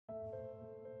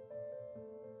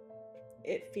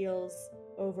it feels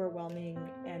overwhelming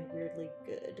and weirdly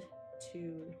good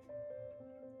to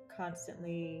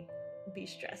constantly be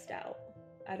stressed out.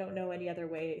 I don't know any other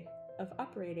way of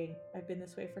operating. I've been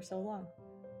this way for so long.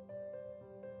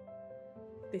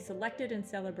 They selected and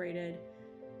celebrated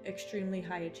extremely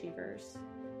high achievers.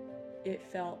 It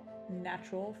felt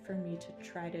natural for me to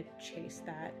try to chase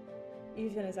that,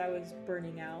 even as I was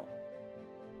burning out.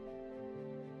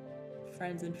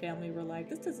 Friends and family were like,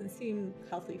 this doesn't seem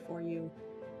healthy for you,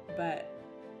 but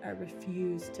I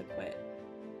refused to quit.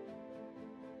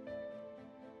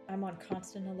 I'm on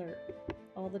constant alert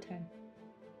all the time.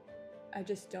 I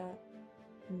just don't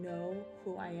know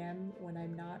who I am when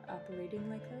I'm not operating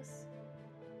like this.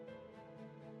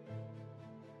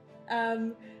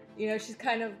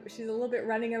 She's a little bit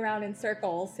running around in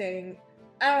circles saying,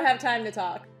 I don't have time to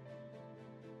talk.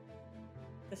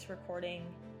 This recording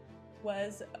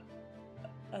was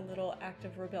a little act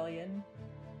of rebellion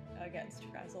against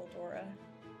Frazzled Dora.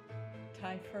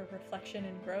 Time for reflection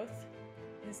and growth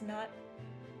is not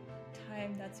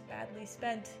time that's badly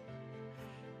spent.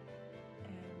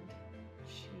 And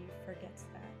she forgets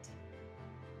that.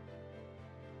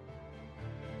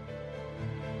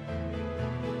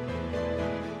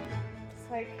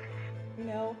 It's like,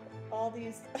 all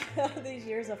these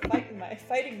years of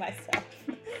fighting myself,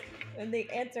 and the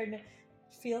answer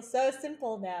feels so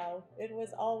simple now. It was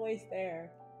always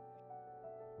there.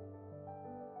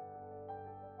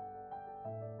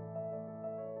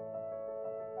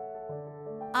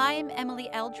 I'm Emily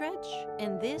Eldredge,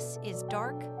 and this is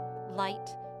Dark, Light,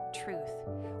 Truth,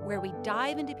 where we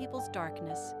dive into people's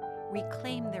darkness,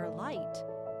 reclaim their light,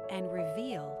 and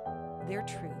reveal their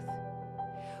truth.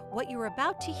 What you're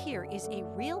about to hear is a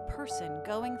real person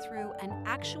going through an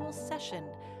actual session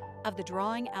of the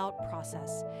drawing out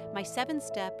process, my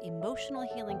 7-step emotional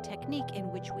healing technique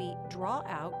in which we draw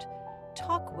out,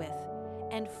 talk with,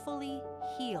 and fully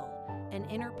heal an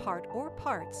inner part or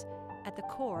parts at the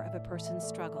core of a person's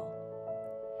struggle.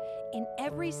 In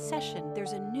every session,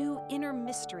 there's a new inner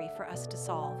mystery for us to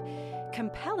solve,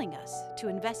 compelling us to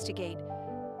investigate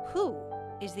who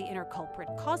is the inner culprit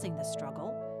causing the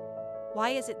struggle, why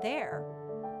is it there,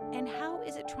 and how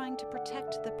is it trying to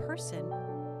protect the person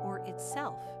or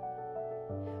itself.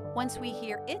 Once we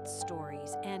hear its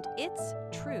stories and its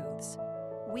truths,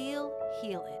 we'll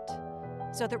heal it,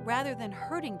 so that rather than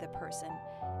hurting the person,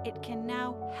 it can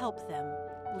now help them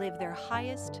live their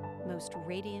highest, most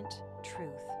radiant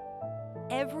truth.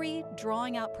 Every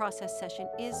drawing out process session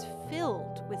is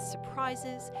filled with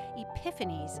surprises,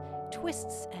 epiphanies,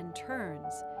 twists, and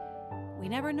turns. We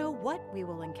never know what we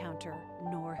will encounter,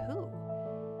 nor who.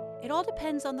 It all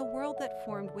depends on the world that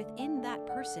formed within that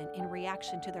person in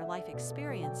reaction to their life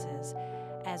experiences,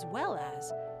 as well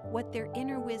as what their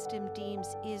inner wisdom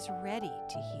deems is ready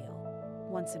to heal,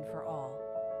 once and for all.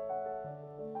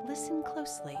 Listen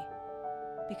closely,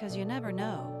 because you never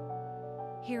know.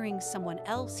 Hearing someone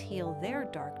else heal their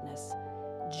darkness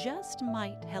just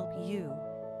might help you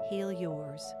heal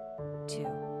yours, too.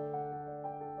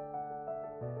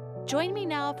 Join me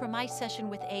now for my session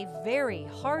with a very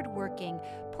hardworking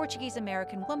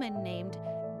Portuguese-American woman named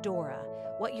Dora.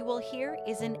 What you will hear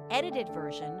is an edited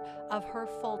version of her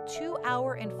full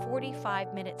 2-hour and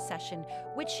 45-minute session,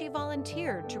 which she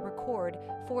volunteered to record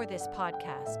for this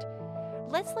podcast.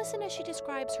 Let's listen as she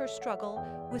describes her struggle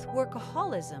with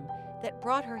workaholism that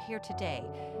brought her here today,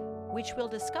 which we'll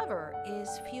discover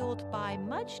is fueled by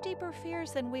much deeper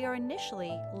fears than we are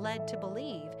initially led to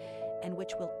believe, and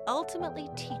which will ultimately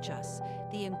teach us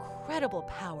the incredible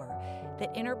power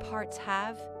that inner parts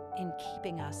have in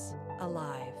keeping us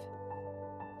alive.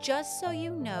 Just so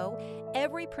you know,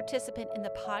 every participant in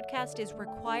the podcast is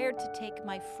required to take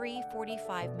my free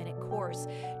 45-minute course,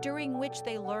 during which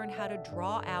they learn how to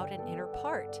draw out an inner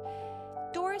part.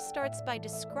 Dora starts by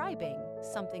describing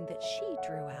something that she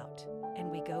drew out, and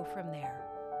we go from there.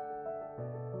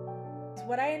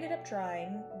 What I ended up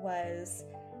drawing was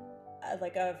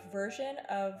like a version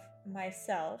of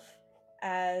myself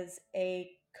as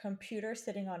a computer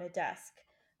sitting on a desk,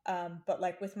 but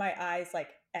like with my eyes like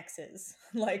X's,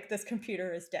 like this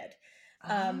computer is dead.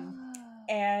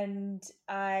 And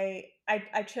I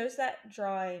chose that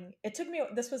drawing. It took me,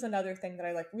 this was another thing that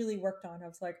I like really worked on. I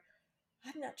was like,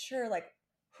 I'm not sure, like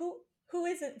who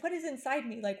is it, what is inside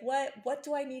me, like what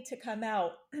do I need to come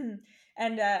out?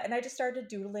 And I just started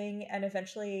doodling, and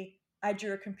eventually I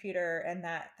drew a computer, and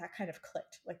that kind of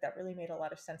clicked. Like that really made a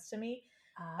lot of sense to me.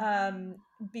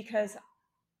 Because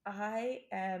I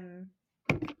am,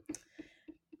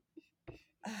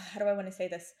 how do I want to say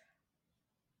this?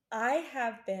 I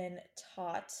have been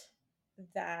taught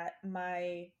that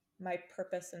my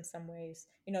purpose in some ways,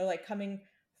 like coming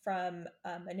from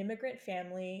an immigrant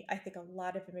family. I think a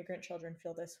lot of immigrant children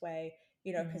feel this way,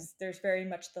 Hmm. because there's very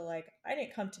much the like, I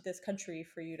didn't come to this country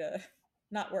for you to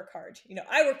not work hard.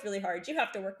 I worked really hard. You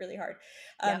have to work really hard.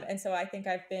 Yep. And so I think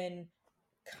I've been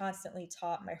constantly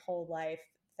taught my whole life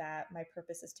that my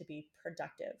purpose is to be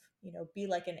productive, be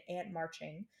like an ant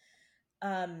marching.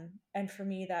 And for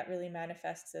me, that really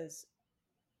manifests as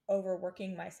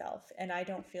overworking myself. And I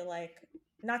don't feel like,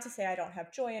 not to say I don't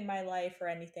have joy in my life or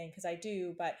anything, because I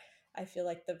do, but I feel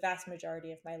like the vast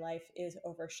majority of my life is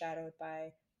overshadowed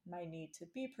by my need to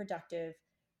be productive,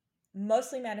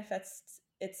 mostly manifests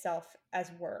itself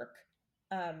as work,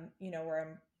 where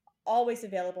I'm always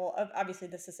available. Obviously,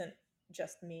 this isn't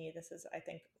just me. This is, I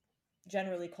think,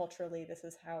 generally culturally, this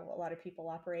is how a lot of people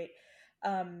operate.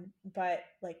 But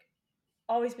like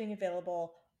always being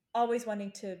available, always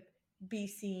wanting to be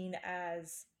seen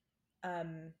as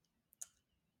um,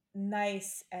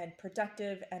 nice and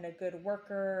productive and a good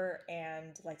worker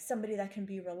and like somebody that can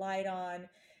be relied on.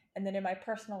 And then in my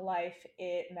personal life,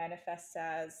 it manifests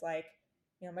as like,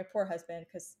 my poor husband,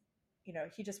 because,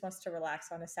 he just wants to relax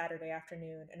on a Saturday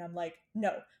afternoon. And I'm like,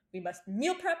 no, we must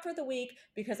meal prep for the week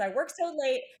because I work so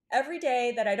late every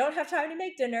day that I don't have time to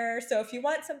make dinner. So if you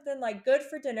want something like good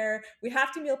for dinner, we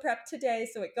have to meal prep today.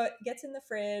 So it gets in the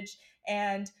fridge,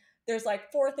 and there's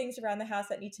like 4 things around the house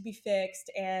that need to be fixed.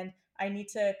 And I need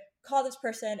to call this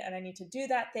person, and I need to do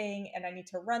that thing, and I need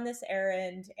to run this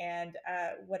errand, and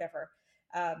whatever.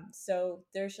 So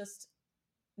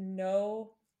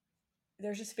no,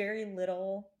 there's just very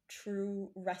little true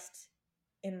rest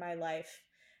in my life.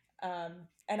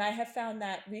 And I have found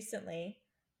that recently,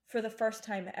 for the first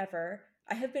time ever,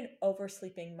 I have been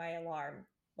oversleeping my alarm.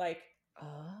 Like, Oh.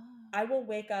 I will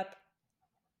wake up.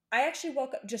 I actually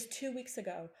woke up just 2 weeks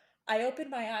ago. I opened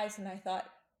my eyes and I thought,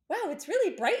 wow, it's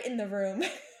really bright in the room.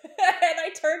 And I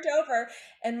turned over,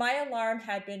 and my alarm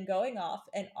had been going off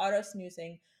and auto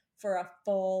snoozing for a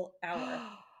full hour.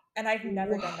 And I've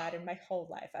never done that in Whoa. my whole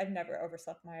life. I've never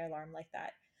overslept my alarm like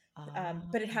that. Oh,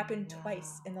 But it happened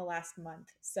twice in wow. the last month.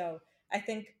 So I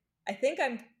think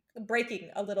I'm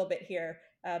breaking a little bit here.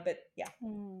 But yeah.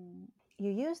 Hmm.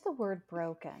 You use the word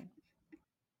broken.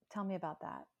 Tell me about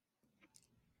that.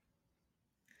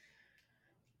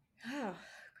 Oh,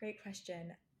 great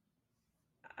question.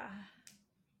 Uh,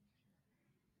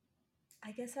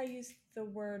 I guess I use the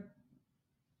word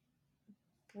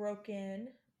broken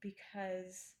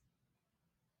because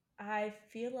I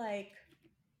feel like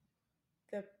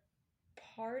the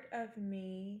part of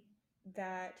me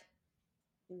that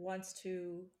wants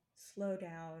to slow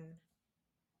down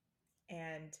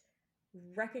and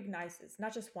recognizes,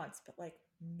 not just once, but like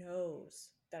knows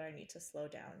that I need to slow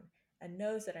down and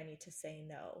knows that I need to say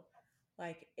no.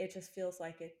 Like it just feels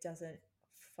like it doesn't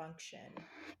function,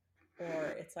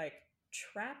 or it's like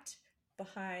trapped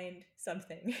behind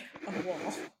something, a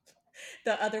wall.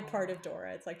 The other part of Oh.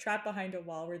 Dora, it's like trapped behind a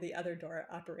wall where the other Dora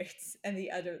operates, and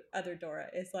the other Dora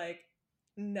is like,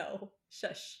 no,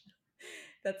 shush.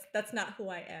 That's not who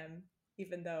I am,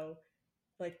 even though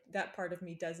like that part of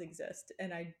me does exist,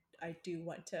 and I do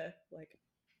want to like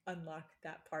unlock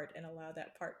that part and allow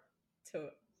that part to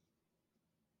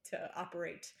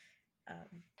operate.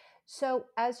 Um, So,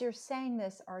 as you're saying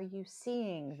this, are you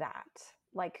seeing that?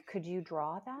 Like, could you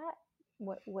draw that?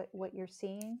 What you're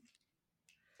seeing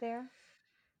there?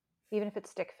 Even if it's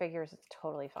stick figures, it's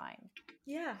totally fine.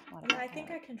 yeah, Just want to yeah, get I think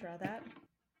that. I can draw that.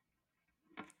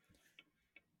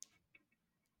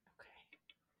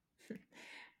 Okay.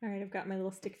 All right, I've got my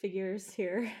little stick figures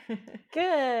here.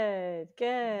 Good,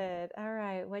 good. All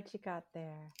right, what you got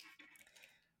there?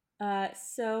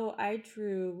 So I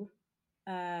drew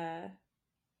uh,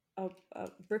 a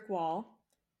brick wall,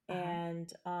 Uh huh.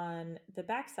 and on the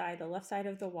back side, the left side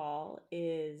of the wall,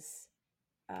 is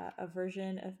a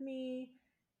version of me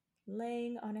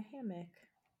laying on a hammock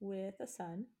with a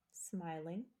sun,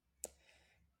 smiling,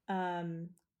 um,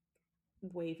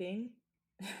 waving,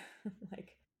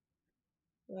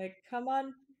 like come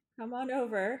on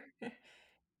over.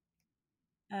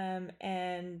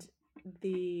 And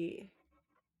the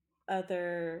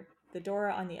the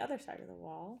Dora on the other side of the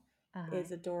wall Uh huh.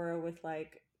 is a Dora with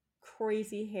like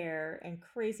crazy hair and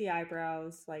crazy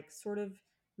eyebrows, like sort of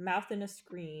mouth in a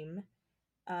scream,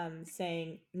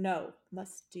 saying, no,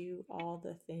 must do all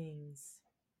the things.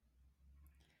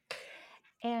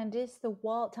 And is the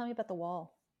wall? Tell me about the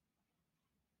wall.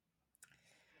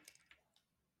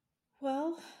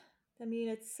 Well, I mean,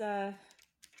 I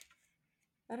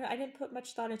didn't put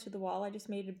much thought into the wall. I just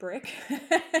made a brick.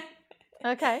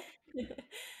 Okay.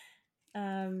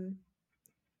 um,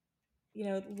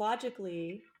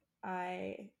 logically,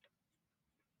 I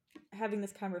having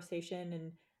this conversation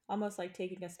and almost like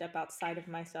taking a step outside of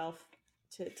myself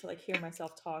to like hear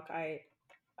myself talk. I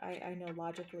know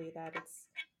logically that it's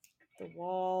the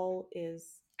wall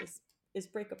is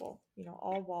breakable. You know,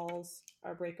 all walls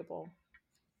are breakable.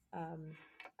 Um,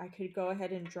 I could go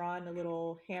ahead and draw in a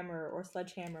little hammer or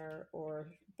sledgehammer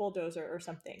or bulldozer or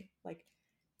something. Like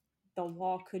the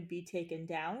wall could be taken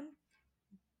down,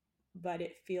 but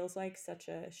it feels like such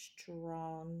a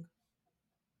strong,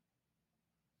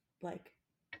 like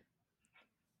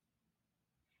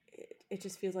it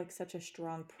just feels like such a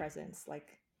strong presence.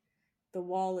 Like the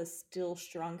wall is still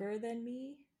stronger than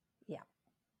me. Yeah.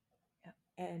 Yeah.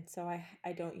 And so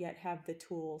I don't yet have the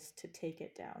tools to take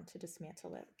it down, to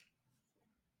dismantle it.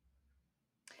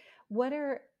 What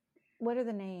are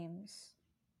the names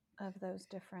of those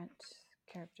different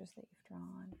characters that you've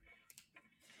drawn?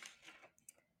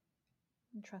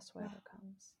 And trust whatever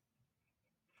comes.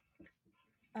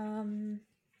 Um,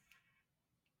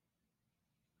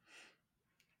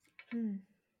 hmm.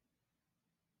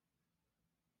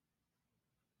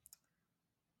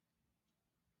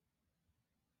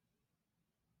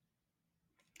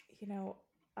 You know,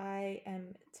 I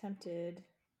am tempted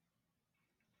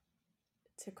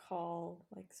to call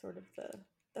like sort of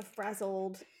the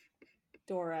frazzled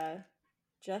Dora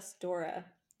just Dora,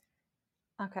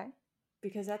 Okay.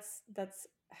 because that's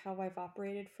how I've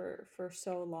operated for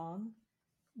so long,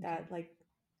 that Okay. like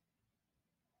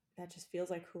that just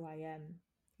feels like who I am.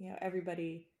 You know,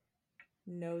 everybody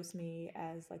knows me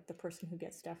as like the person who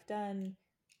gets stuff done,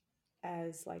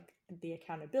 as like the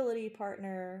accountability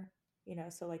partner, you know,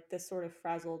 so like this sort of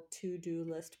frazzled to-do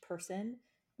list person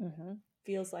Mm-hmm.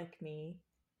 feels like me,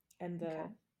 and the Okay.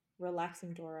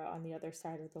 relaxing Dora on the other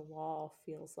side of the wall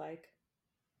feels like,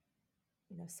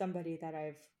 you know, somebody that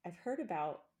I've heard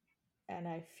about and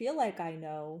I feel like I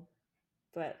know,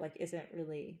 but like isn't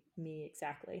really me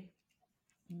exactly.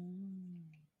 Mm.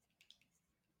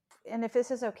 And if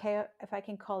this is okay, if I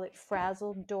can call it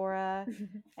frazzled Dora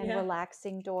and Yeah,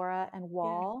 relaxing Dora and yeah,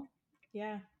 wall.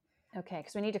 yeah. Okay,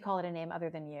 because we need to call it a name other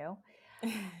than you,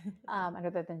 and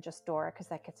other than just Dora, because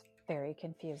that gets very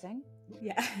confusing.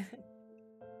 Yeah.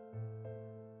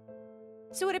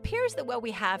 So it appears that what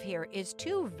we have here is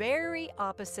two very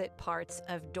opposite parts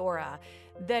of Dora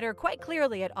that are quite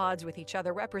clearly at odds with each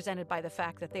other, represented by the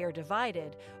fact that they are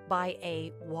divided by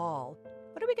a wall.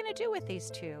 What are we going to do with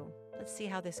these two? Let's see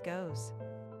how this goes.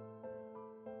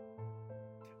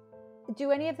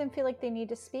 Do any of them feel like they need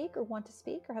to speak or want to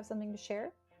speak or have something to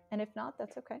share? And if not,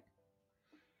 that's okay.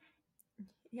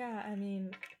 Yeah, I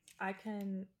mean, I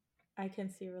can I can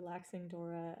see relaxing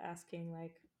Dora asking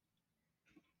like,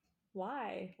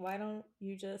 why? Why don't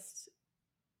you just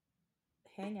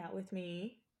hang out with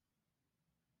me?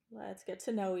 Let's get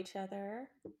to know each other.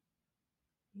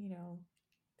 You know,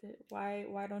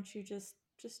 why don't you just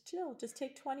chill? Just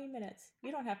take 20 minutes.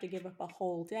 You don't have to give up a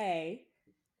whole day.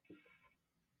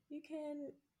 You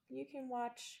can you can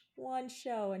watch one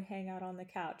show and hang out on the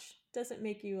couch. Doesn't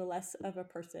make you a less of a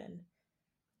person.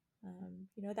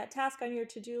 You know, that task on your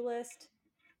to-do list,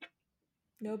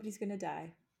 nobody's gonna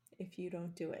die if you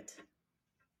don't do it.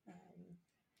 Um,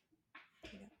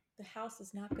 you know, the house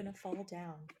is not gonna fall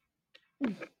down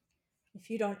if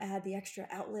you don't add the extra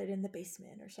outlet in the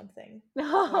basement or something.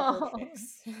 Whatever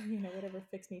fix, you know, whatever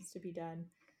fix needs to be done.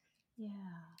 Yeah.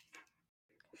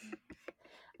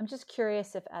 I'm just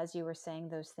curious if, as you were saying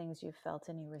those things, you felt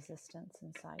any resistance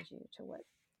inside you to what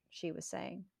she was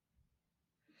saying.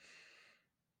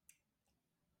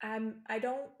 I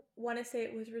don't want to say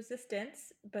it was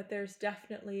resistance, but there's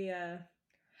definitely a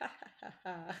ha ha ha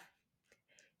ha.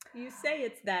 You say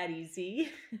it's that easy.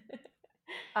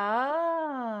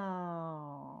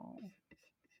 Oh.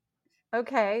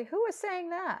 Okay. Who was saying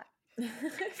that?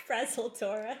 Frazzled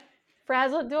Dora.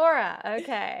 Frazzled Dora.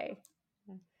 Okay.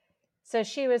 So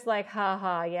she was like, ha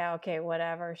ha, yeah, okay,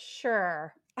 whatever.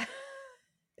 Sure.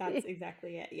 That's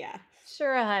exactly it. Yeah.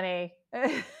 Sure, honey.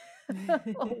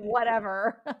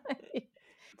 Whatever.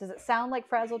 Does it sound like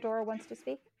Frazzled Dora wants to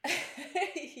speak?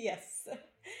 Yes.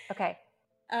 Okay.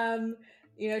 Um,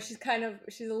 you know, she's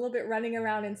a little bit running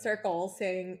around in circles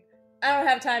saying, I don't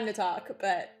have time to talk,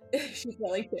 but she's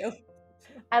willing to.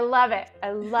 I love it.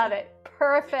 I love it.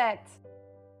 Perfect.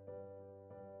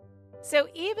 So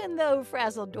even though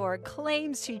Frazzled Dora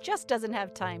claims she just doesn't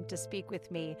have time to speak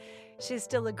with me, she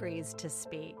still agrees to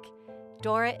speak.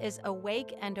 Dora is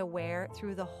awake and aware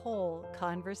through the whole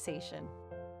conversation.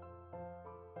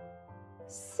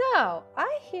 So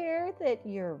I hear that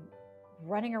you're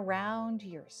running around,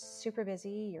 you're super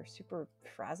busy, you're super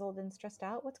frazzled and stressed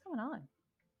out. What's going on?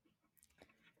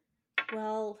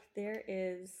 Well,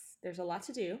 there's a lot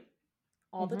to do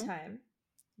all the time.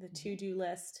 The to-do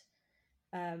list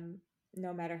Um,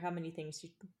 no matter how many things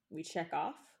we check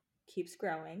off, keeps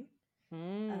growing.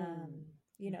 Mm. Um,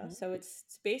 you know, Hmm. so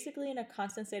it's basically in a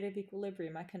constant state of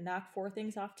equilibrium. I can knock 4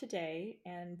 things off today,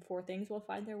 and 4 things will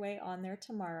find their way on there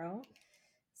tomorrow.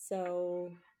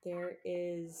 So there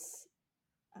is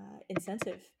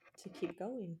incentive to keep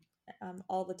going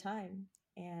all the time.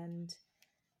 And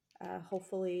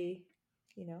hopefully,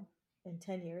 you know, in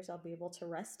 10 years, I'll be able to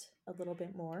rest a little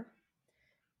bit more.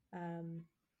 Um,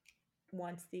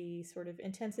 once the sort of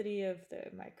intensity of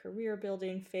my career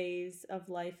building phase of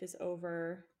life is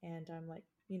over, and I'm like,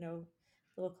 you know,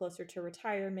 a little closer to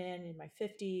retirement in my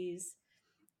 50s.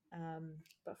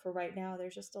 But for right now,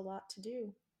 there's just a lot to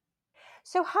do.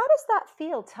 So how does that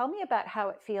feel? Tell me about how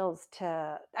it feels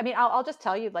to, I mean, I'll just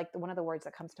tell you, like, one of the words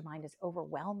that comes to mind is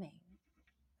overwhelming.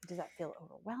 Does that feel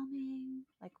overwhelming?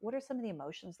 Like, what are some of the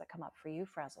emotions that come up for you,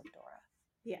 Frazzled Dora?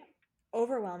 Yeah,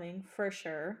 overwhelming for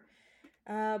sure.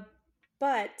 Uh,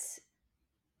 but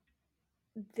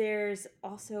there's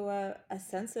also a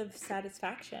sense of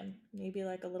satisfaction, maybe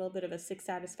like a little bit of a sick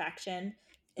satisfaction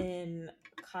in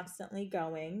constantly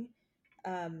going,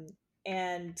 um,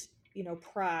 and, you know,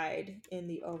 pride in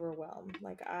the overwhelm.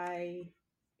 Like I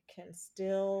can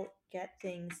still get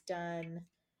things done,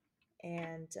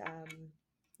 and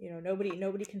you know,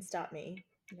 nobody can stop me.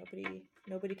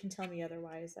 Nobody can tell me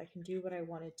otherwise. I can do what I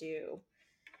want to do.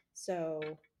 So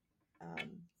um,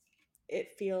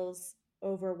 it feels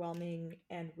overwhelming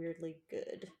and weirdly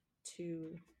good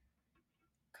to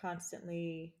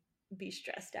constantly be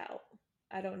stressed out.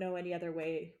 I don't know any other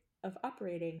way of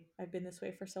operating. I've been this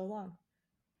way for so long.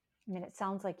 I mean, it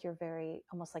sounds like you're very,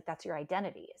 almost like that's your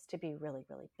identity, is to be really,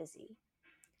 really busy.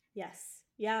 Yes.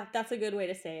 Yeah, that's a good way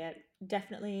to say it.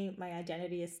 Definitely my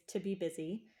identity is to be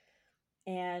busy.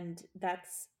 And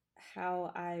that's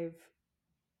how I've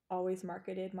always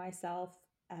marketed myself,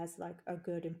 as like a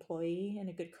good employee and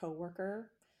a good coworker.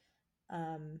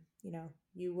 You know,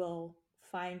 you will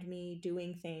find me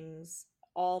doing things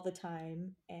all the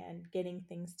time and getting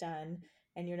things done,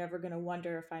 and you're never going to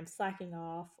wonder if I'm slacking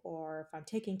off or if I'm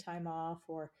taking time off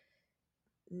or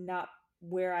not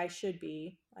where I should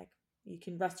be. Like, you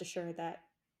can rest assured that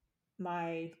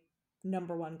my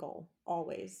number one goal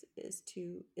always is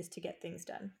to get things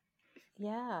done.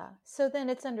 Yeah. So then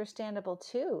it's understandable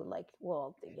too. Like,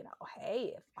 well,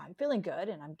 hey, if I'm feeling good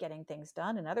and I'm getting things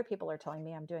done and other people are telling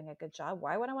me I'm doing a good job,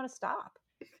 why would I want to stop?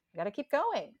 I got to keep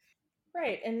going.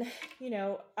 Right. And you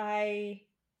know, I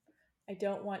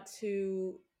don't want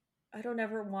to, I don't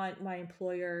ever want my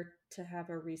employer to have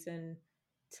a reason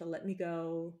to let me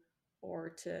go or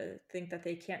to think that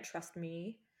they can't trust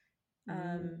me.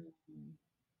 Mm. Um,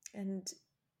 and,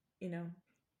 you know,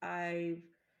 I,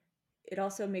 it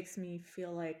also makes me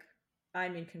feel like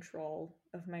I'm in control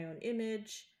of my own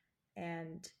image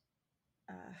and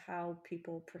how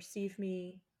people perceive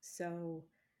me. So,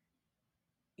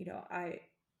 you know, I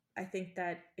think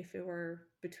that if it were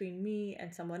between me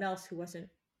and someone else who wasn't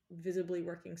visibly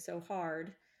working so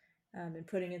hard, and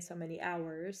putting in so many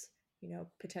hours, you know,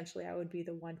 potentially I would be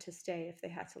the one to stay if they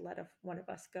had to let one of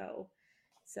us go.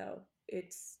 So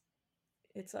it's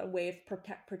a way of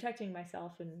protecting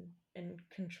myself and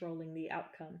controlling the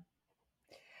outcome.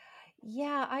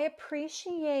 Yeah, I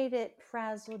appreciate it,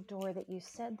 Frazzled Door, that you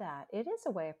said that. It is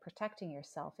a way of protecting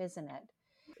yourself, isn't it?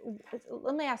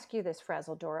 Let me ask you this,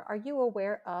 Frazzled Door. Are you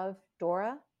aware of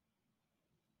Dora?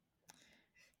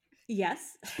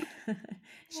 Yes.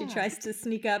 She Yeah. tries to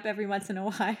sneak up every once in a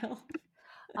while.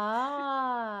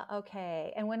 Ah,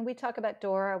 okay. And when we talk about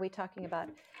Dora, are we talking about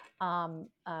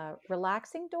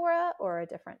relaxing Dora or a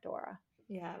different Dora?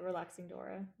 Yeah, relaxing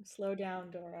Dora. Slow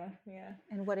down, Dora. Yeah.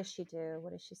 And what does she do?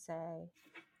 What does she say?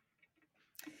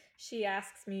 She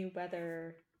asks me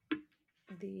whether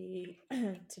the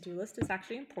to-do list is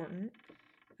actually important,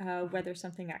 whether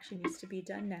something actually needs to be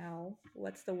done now,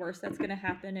 what's the worst that's going to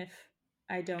happen if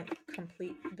I don't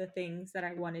complete the things that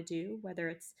I want to do, whether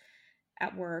it's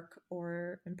at work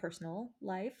or in personal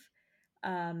life.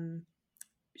 Um,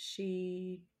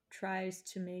 she tries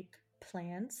to make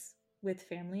plans with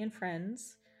family and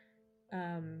friends,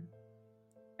 um,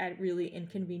 at really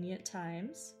inconvenient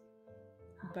times,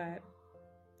 but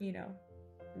you know,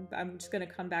 I'm just going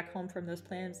to come back home from those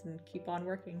plans and keep on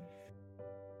working.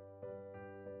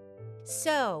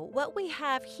 So, what we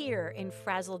have here in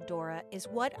Frazzled Dora is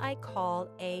what I call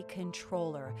a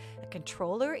controller. A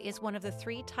controller is one of the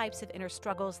 3 types of inner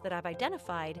struggles that I've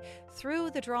identified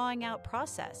through the drawing out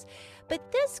process.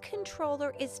 But this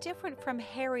controller is different from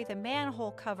Harry the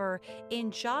manhole cover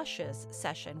in Josh's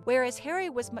session, whereas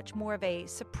Harry was much more of a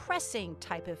suppressing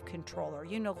type of controller,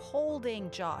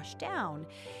 holding Josh down.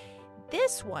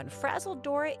 This one, Frazzled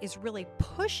Dora, is really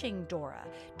pushing Dora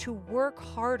to work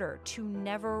harder, to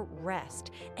never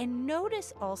rest. And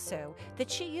notice also that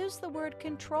she used the word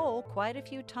control quite a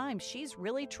few times. She's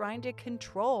really trying to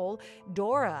control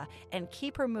Dora and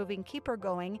keep her moving, keep her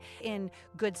going in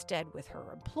good stead with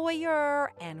her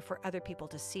employer and for other people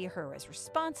to see her as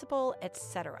responsible,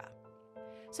 etc.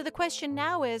 So the question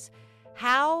now is,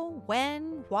 how,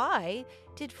 when, why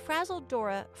did Frazzled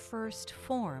Dora first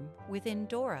form within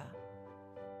Dora?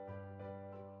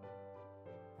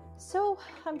 So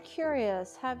I'm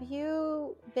curious, have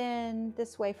you been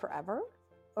this way forever?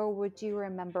 Or would you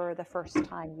remember the first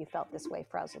time you felt this way,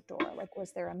 Frazzled Dora? Like,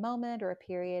 was there a moment or a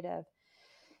period of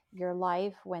your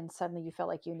life when suddenly you felt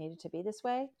like you needed to be this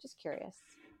way? Just curious.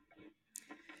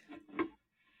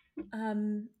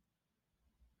 Um,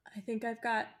 I think I've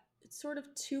got sort of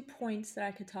 2 points that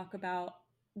I could talk about.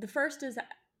 The first is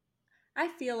I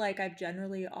feel like I've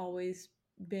generally always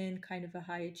been kind of a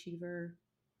high achiever,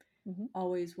 Mm-hmm.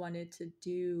 always wanted to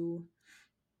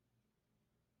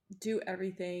do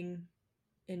everything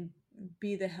and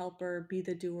be the helper, be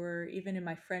the doer, even in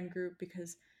my friend group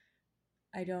because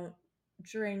I don't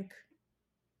drink,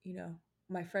 you know,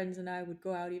 my friends and I would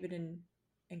go out even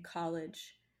in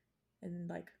college and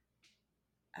like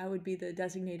I would be the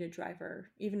designated driver,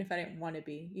 even if I didn't want to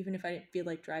be, even if I didn't feel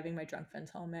like driving my drunk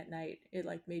friends home at night. It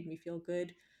like made me feel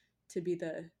good to be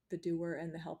the doer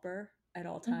and the helper at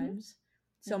all Mm-hmm. times.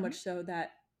 So Mm-hmm. much so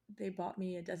that they bought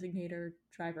me a designator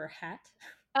driver hat.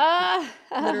 It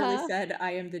literally Ah, said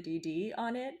I am the DD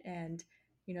on it, and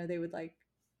they would like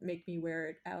make me wear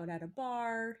it out at a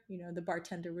bar. The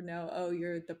bartender would know, oh,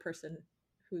 you're the person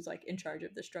who's like in charge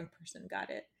of this drunk person. Got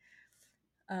it.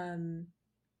 Um,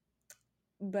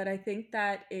 but I think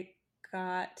that it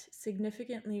got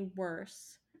significantly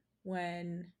worse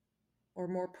when, or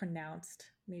more pronounced,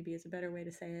 maybe is a better way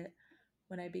to say it,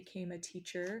 when I became a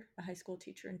teacher, a high school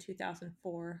teacher in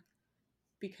 2004,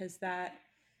 because that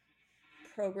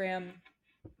program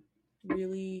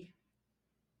really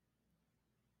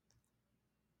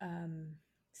um,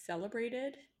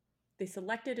 celebrated, they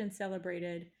selected and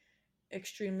celebrated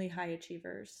extremely high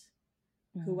achievers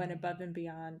who went mm, above and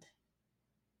beyond.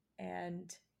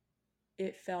 And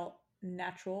it felt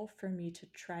natural for me to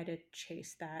try to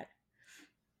chase that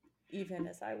even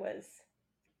as I was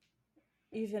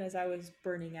even as I was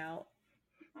burning out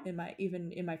in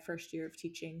my first year of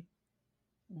teaching.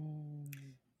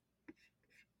 mm,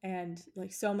 And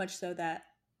like so much so that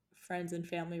friends and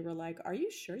family were like, "Are you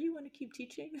sure you want to keep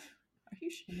teaching? Are you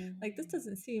like this mm,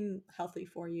 doesn't seem healthy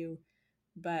for you?"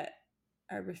 But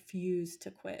I refused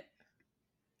to quit.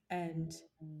 And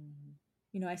mm,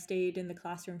 I stayed in the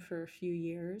classroom for a few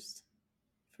years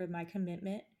for my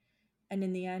commitment. And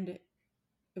in the end,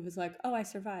 it was like, oh, I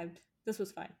survived. This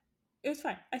was fine. It was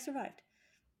fine. I survived.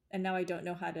 And now I don't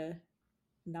know how to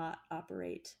not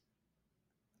operate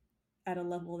at a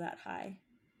level that high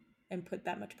and put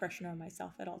that much pressure on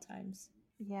myself at all times.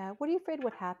 Yeah. What are you afraid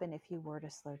would happen if you were to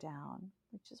slow down?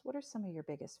 Which is, what are some of your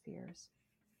biggest fears?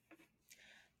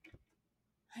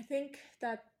 I think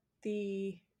that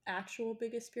the actual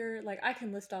biggest fear, like I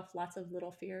can list off lots of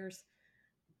little fears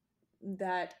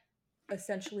that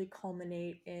essentially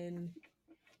culminate in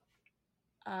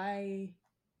I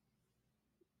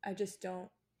I just don't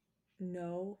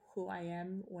know who I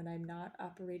am when I'm not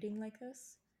operating like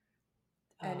this.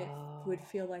 And it would Oh.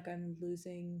 feel like I'm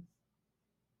losing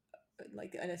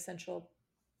like an essential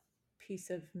piece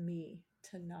of me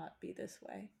to not be this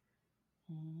way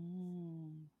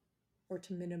Mm. or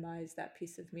to minimize that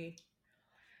piece of me.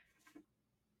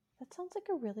 That sounds like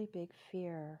a really big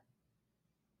fear.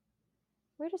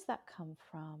 Where does that come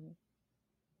from?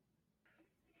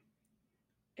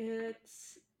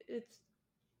 It's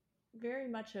very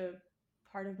much a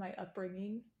part of my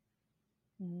upbringing.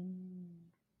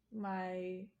 Mm,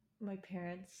 My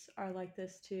parents are like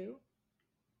this too.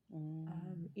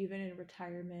 mm, Even in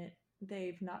retirement,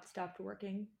 they've not stopped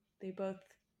working.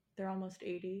 They're almost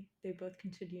 80. They both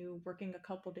continue working a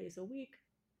couple days a week.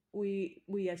 We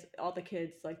as all the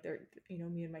kids, like they're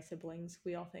me and my siblings,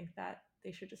 we all think that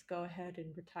they should just go ahead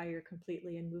and retire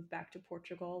completely and move back to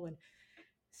Portugal and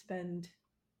spend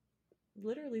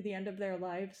literally the end of their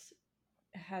lives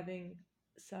having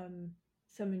some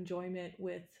some enjoyment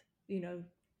with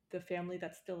the family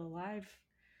that's still alive.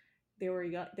 They were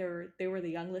the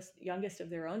youngest of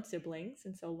their own siblings,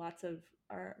 and so lots of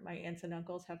our my aunts and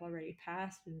uncles have already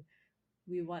passed, and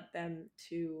we want them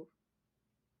to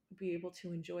be able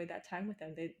to enjoy that time with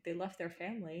them. They left their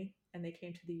family and they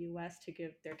came to the US to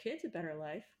give their kids a better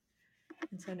life.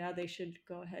 And so now they should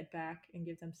go ahead back and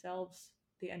give themselves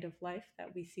the end of life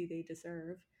that we see they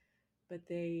deserve. But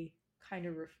they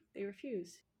they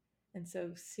refuse. And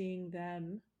so seeing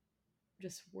them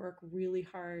just work really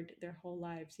hard their whole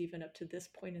lives, even up to this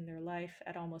point in their life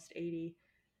at almost 80,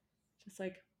 just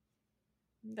like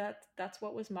that's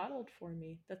what was modeled for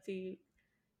me.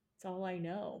 It's all I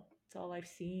know. It's all I've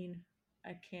seen.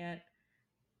 I can't,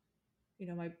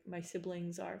 my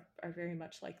siblings are very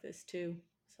much like this too.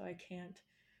 So I can't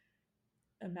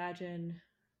imagine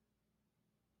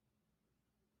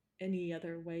any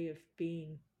other way of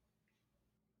being.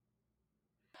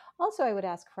 Also, I would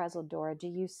ask Frazzled Dora,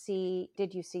 did you see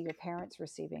your parents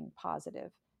receiving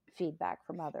positive feedback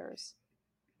from others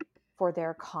for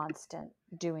their constant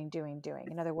doing, doing, doing?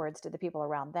 In other words, did the people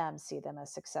around them see them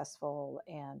as successful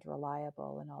and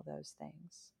reliable and all those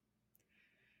things?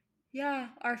 Yeah,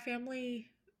 our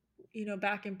family,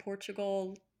 back in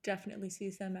Portugal definitely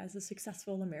sees them as a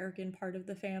successful American part of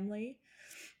the family.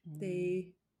 Mm. They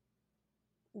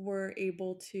were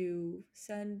able to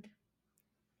send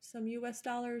some US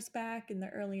dollars back in the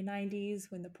early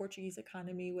 90s when the Portuguese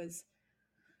economy was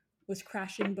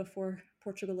crashing before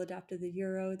Portugal adopted the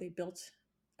euro. They built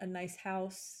a nice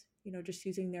house, just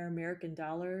using their American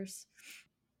dollars.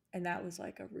 And that was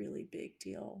like a really big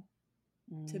deal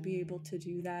to be able to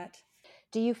do Mm. that.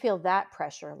 Do you feel that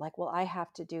pressure? Like, well, I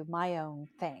have to do my own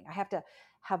thing. I have to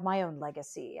have my own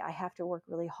legacy. I have to work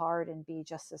really hard and be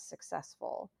just as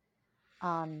successful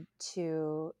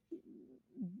to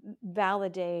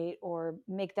validate or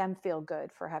make them feel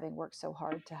good for having worked so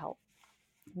hard to help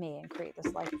me and create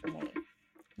this life for me.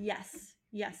 Yes,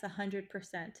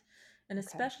 100%. And Okay.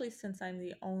 especially since I'm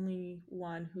the only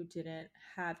one who didn't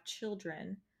have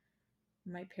children,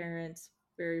 my parents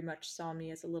very much saw me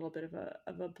as a little bit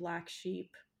of a black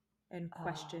sheep and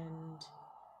questioned Oh,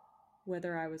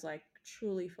 whether I was like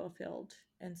truly fulfilled.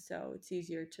 And so it's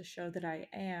easier to show that I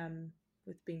am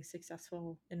with being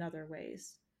successful in other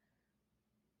ways.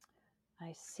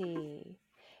 I see.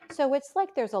 So it's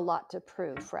like there's a lot to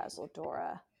prove, Frazzled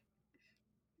Dora.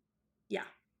 Yeah.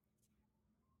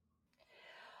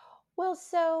 Well,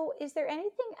 so is there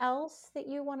anything else that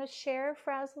you want to share,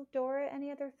 Frazzled Dora?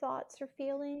 Any other thoughts or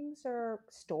feelings or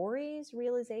stories,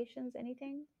 realizations,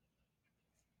 anything?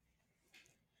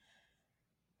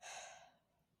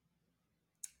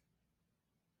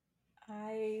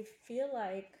 I feel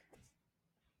like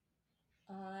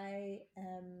I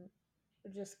am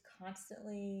just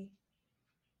constantly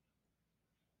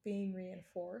being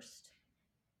reinforced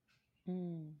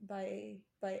Mm. by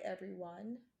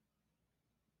everyone.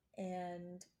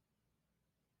 And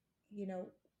you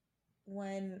know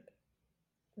when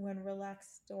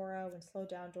relax Dora, when slow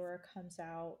down Dora comes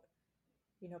out,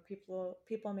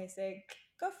 people may say,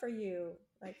 go for you,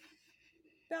 like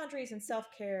boundaries and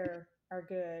self-care are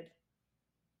good,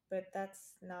 but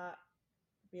that's not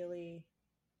really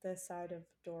the side of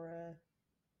Dora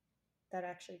that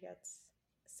actually gets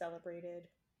celebrated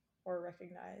or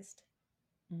recognized.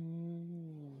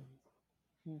 Mm.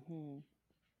 Hmm.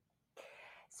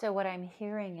 So, what I'm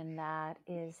hearing in that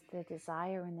is the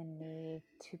desire and the need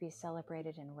to be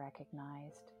celebrated and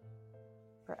recognized,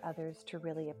 for others to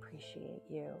really appreciate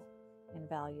you and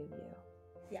value you.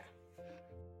 Yeah.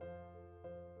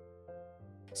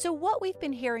 So, what we've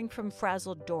been hearing from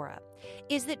Frazzled Dora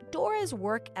is that Dora's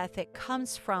work ethic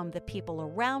comes from the people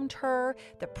around her,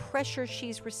 the pressure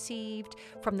she's received,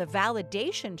 from the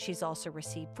validation she's also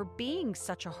received for being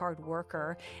such a hard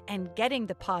worker and getting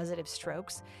the positive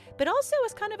strokes, but also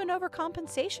as kind of an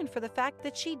overcompensation for the fact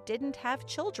that she didn't have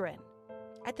children.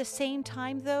 At the same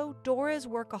time, though, Dora's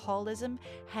workaholism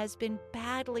has been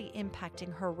badly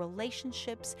impacting her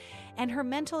relationships and her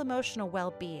mental emotional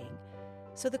well being.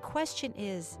 So the question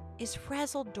is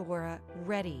Frazzled Dora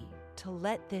ready to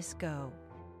let this go?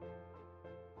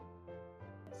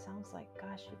 It sounds like,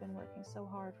 gosh, you've been working so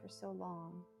hard for so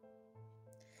long.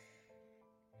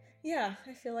 Yeah,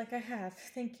 I feel like I have.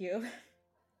 Thank you.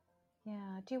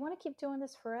 Yeah. Do you want to keep doing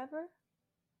this forever?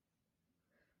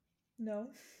 No.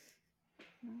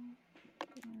 No.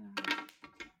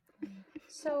 Yeah.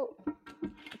 So,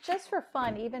 just for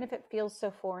fun, even if it feels so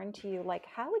foreign to you, like,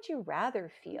 how would you rather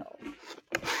feel?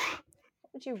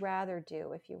 What would you rather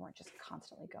do if you weren't just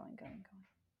constantly going, going, going?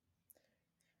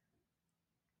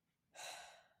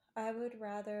 I would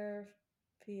rather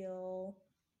feel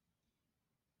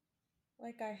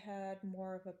like I had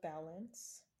more of a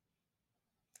balance,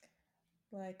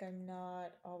 like I'm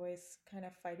not always kind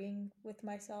of fighting with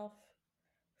myself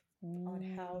on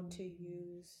how to Mm.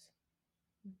 use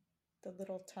the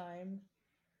little time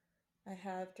I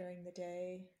have during the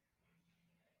day,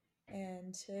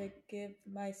 and to give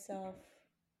myself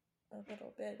a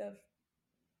little bit of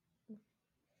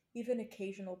even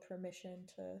occasional permission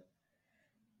to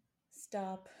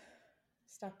stop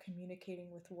stop communicating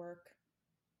with work,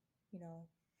 you know,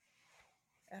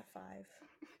 at 5,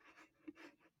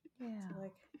 to Yeah.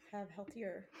 like have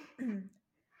healthier,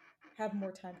 have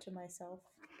more time to myself.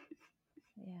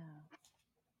 Yeah.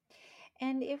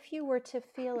 And if you were to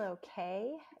feel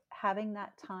okay having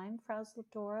that time, Frazzled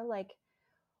Dora, like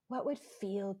what would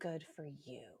feel good for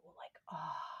you? Like,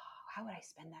 oh, how would I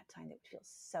spend that time that would feel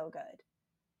so good?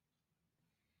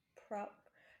 Pro-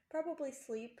 Probably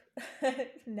sleep,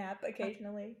 nap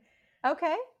occasionally.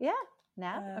 Okay. Yeah.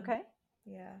 Nap. Um, Okay.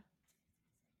 yeah.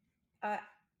 I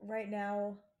right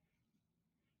now,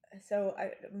 so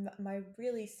my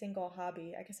really single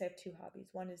hobby, I guess I have two hobbies.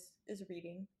 One is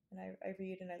reading, and I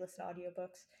read and I listen to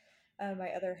audiobooks. My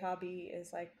other hobby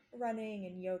is like running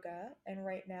and yoga, and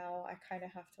right now I kind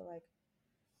of have to like,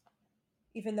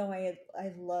 even though I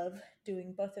love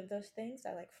doing both of those things,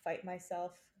 I like fight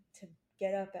myself to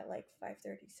get up at like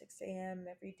 5:30, 6 a.m.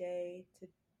 every day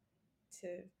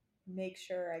to make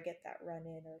sure I get that run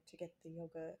in or to get the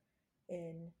yoga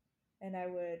in. And I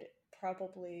would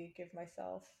probably give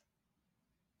myself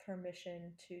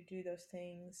permission to do those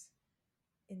things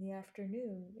in the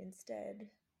afternoon instead,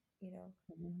 you know,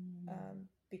 Mm.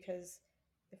 because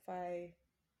if I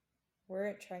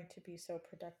weren't trying to be so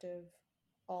productive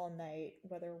all night,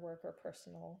 whether work or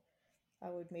personal, I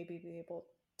would maybe be able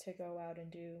to go out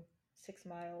and do 6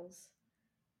 miles,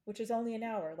 which is only an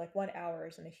hour. Like 1 hour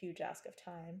isn't a huge ask of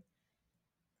time.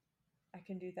 I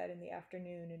can do that in the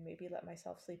afternoon and maybe let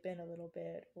myself sleep in a little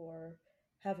bit or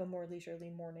have a more leisurely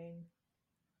morning.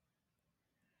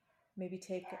 Maybe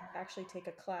actually take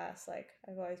a class. Like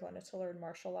I've always wanted to learn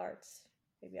martial arts.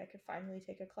 Maybe I could finally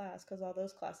take a class because all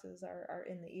those classes are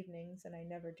in the evenings and I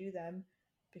never do them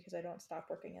because I don't stop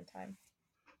working in time.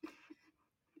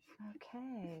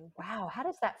 Okay. Wow. How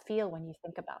does that feel when you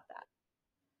think about that?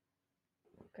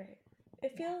 Great.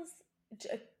 It Yeah. feels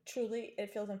truly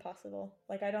it feels impossible.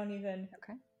 Like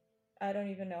Okay. I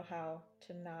don't even know how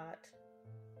to not,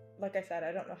 like I said,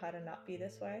 I don't know how to not be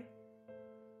this way.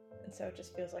 And so it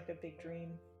just feels like a big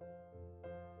dream.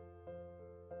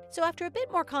 So, after a bit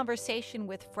more conversation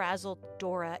with frazzled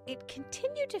Dora, it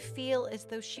continued to feel as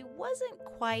though she wasn't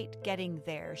quite getting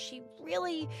there. She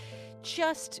really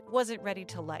just wasn't ready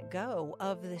to let go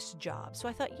of this job. So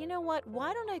I thought, you know what?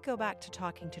 Why don't I go back to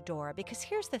talking to Dora? Because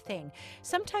here's the thing,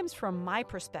 sometimes from my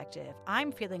perspective,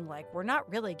 I'm feeling like we're not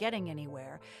really getting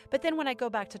anywhere. But then when I go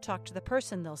back to talk to the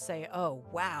person, they'll say, oh,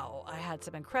 wow, I had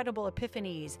some incredible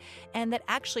epiphanies, and that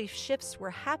actually shifts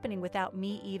were happening without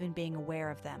me even being aware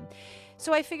of them.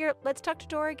 So I figure let's talk to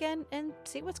Dora again and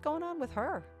see what's going on with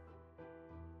her.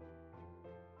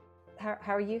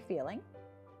 How are you feeling?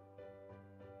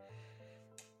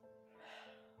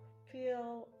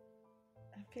 Feel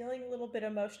I'm feeling a little bit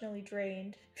emotionally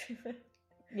drained.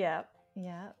 Yep.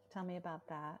 Yep. Tell me about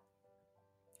that.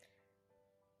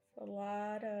 A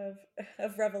lot of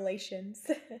revelations.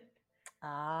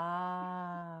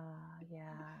 Ah, yeah.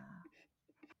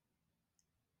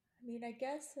 I mean, I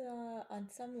guess on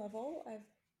some level,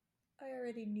 I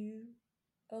already knew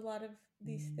a lot of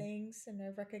these Mm. things and I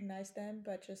recognized them,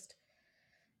 but just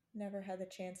never had the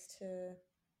chance to.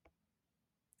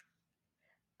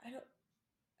 I don't.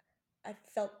 I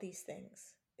felt these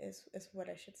things is what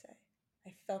I should say.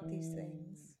 I felt these Mm.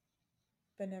 things,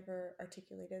 but never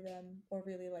articulated them or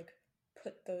really like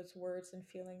put those words and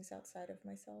feelings outside of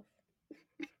myself.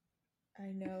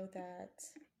 I know that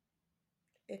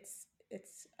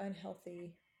it's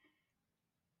unhealthy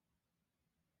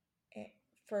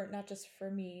for not just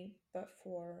for me, but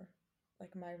for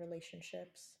like my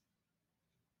relationships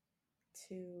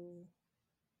to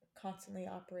constantly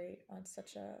operate on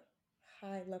such a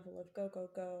high level of go go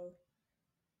go.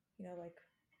 Like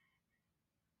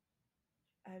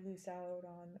I lose out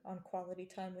on quality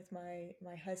time with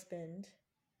my husband,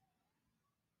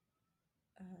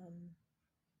 um,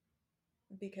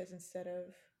 because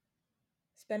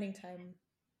spending time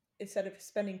instead of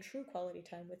spending true quality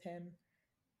time with him,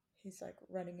 he's like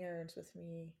running errands with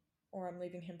me, or I'm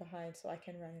leaving him behind so I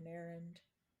can run an errand,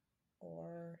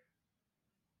 or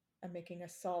I'm making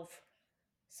us solve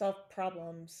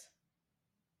problems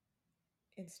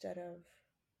instead of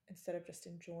instead of just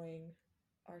enjoying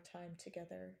our time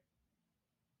together.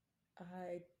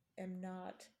 I am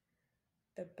not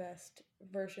the best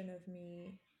version of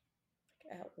me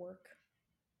at work.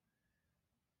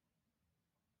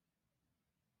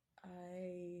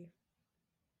 I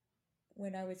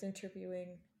When I was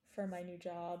interviewing for my new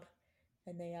job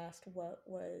and they asked what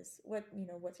are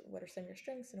some of your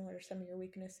strengths and what are some of your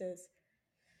weaknesses,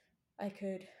 I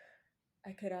could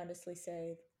I could honestly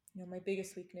say, my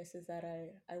biggest weakness is that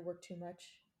I work too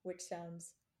much, which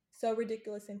sounds so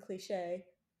ridiculous and cliche,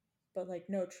 But like,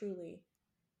 no, truly,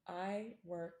 I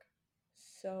work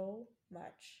so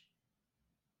much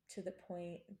to the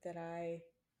point that I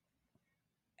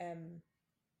am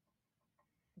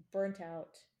burnt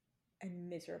out and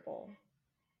miserable.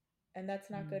 And that's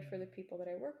not good for the people that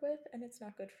I work with, and it's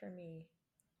not good for me.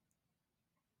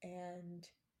 And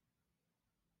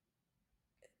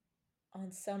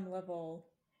on some level,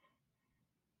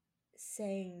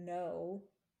 saying no,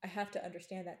 I have to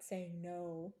understand that saying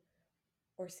no,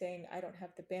 or saying I don't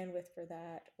have the bandwidth for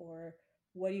that, or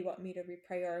what do you want me to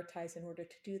reprioritize in order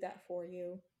to do that for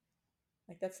you?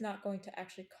 Like, that's not going to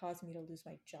actually cause me to lose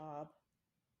my job.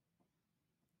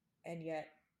 And yet,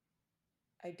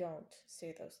 I don't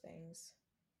say those things.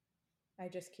 I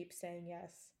just keep saying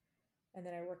yes. And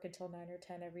then I work until 9 or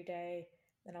 10 every day.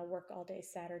 Then I'll work all day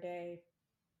Saturday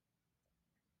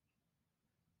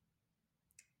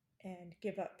and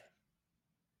give up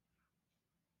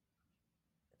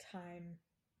time,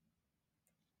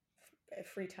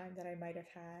 free time that I might have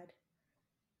had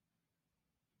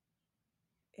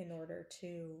in order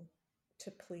to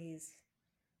please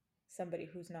somebody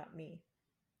who's not me.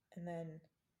 And then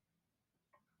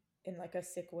in like a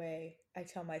sick way, I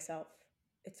tell myself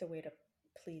it's a way to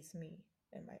please me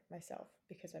and myself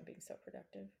because I'm being so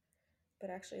productive.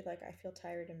 But actually, like, I feel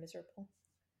tired and miserable.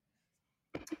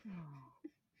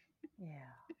 Oh,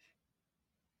 yeah.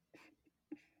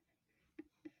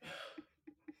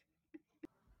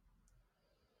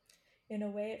 In a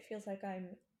way, it feels like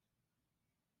I'm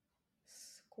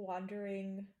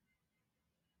squandering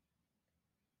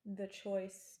the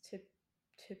choice to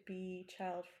be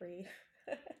child free.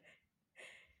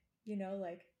 You know,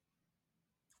 like,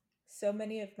 so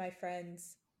many of my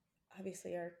friends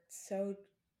obviously they're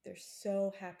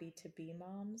so happy to be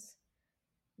moms,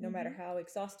 no matter how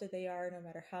exhausted they are, no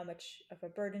matter how much of a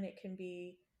burden it can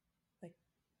be. Like,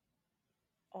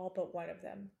 all but one of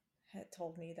them had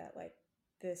told me that, like,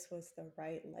 this was the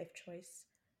right life choice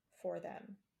for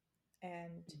them,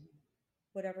 and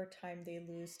whatever time they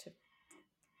lose to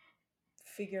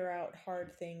figure out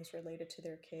hard things related to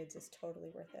their kids is totally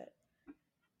worth it.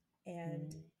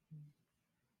 And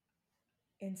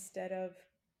instead of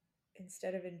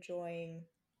enjoying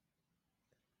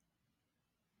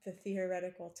the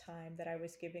theoretical time that I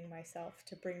was giving myself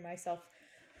to bring myself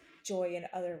joy in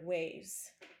other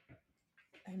ways,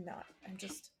 I'm not. I'm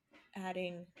just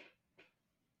adding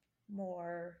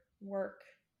more work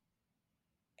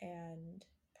and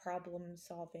problem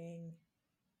solving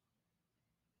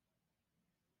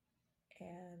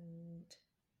and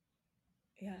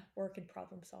work and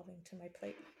problem solving to my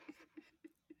plate.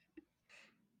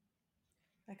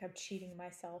 Like, I'm cheating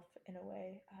myself in a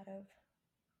way out of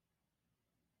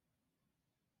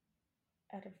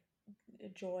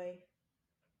joy.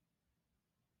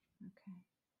 Okay.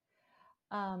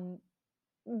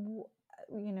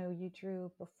 You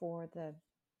drew before the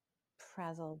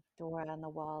frazzled Dora on the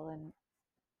wall and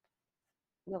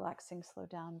relaxing, slow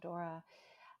down Dora.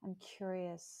 I'm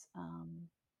curious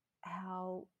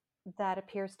how that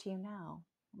appears to you now.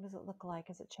 What does it look like?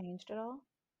 Has it changed at all?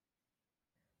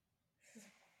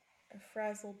 A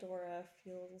frazzled Dora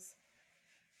feels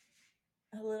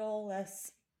a little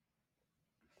less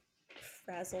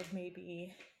frazzled,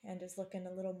 maybe, and is looking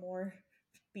a little more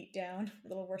beat down, a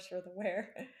little worse for the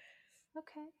wear.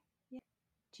 Okay. Yeah.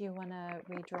 Do you want to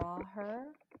redraw her?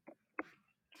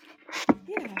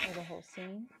 Yeah. Or the whole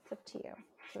scene? It's up to you.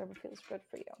 It's whatever feels good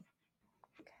for you.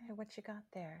 Okay, what you got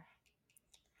there?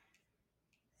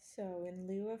 So, in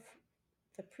lieu of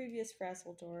the previous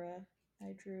frazzled Dora,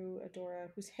 I drew a Dora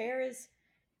whose hair is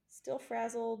still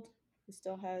frazzled, who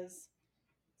still has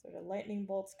sort of lightning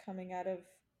bolts coming out of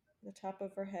the top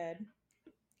of her head.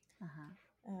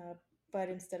 But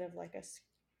instead of like a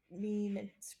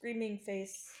mean, screaming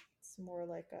face, it's more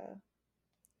like a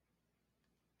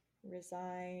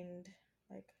resigned,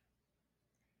 like,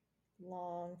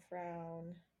 long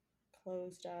frown,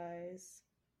 closed eyes.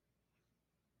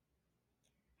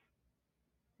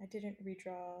 I didn't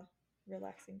redraw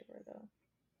relaxing Dora though.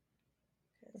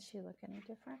 Does she look any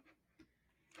different?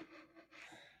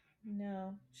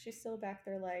 No, she's still back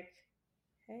there like,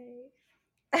 hey.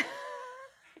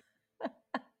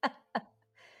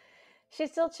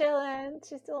 She's still chilling.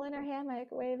 She's still in her hammock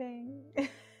waving.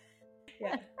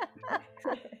 Yeah.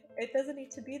 It doesn't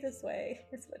need to be this way,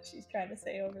 is what she's trying to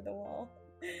say over the wall.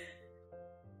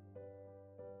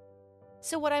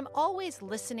 So, what I'm always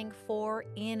listening for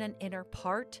in an inner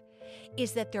part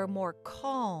is that they're more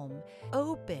calm,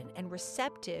 open, and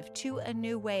receptive to a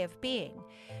new way of being.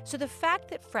 So the fact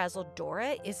that Frazzled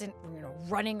Dora isn't,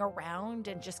 running around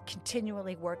and just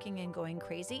continually working and going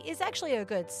crazy is actually a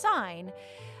good sign.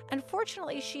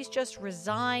 Unfortunately, she's just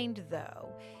resigned, though.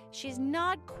 She's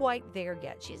not quite there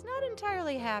yet. She's not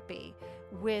entirely happy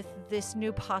with this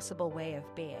new possible way of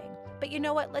being. But you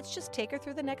know what? Let's just take her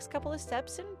through the next couple of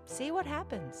steps and see what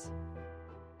happens.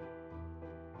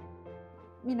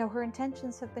 You know, her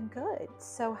intentions have been good.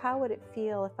 So how would it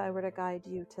feel if I were to guide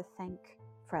you to thank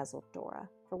Frazzled Dora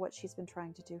for what she's been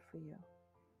trying to do for you?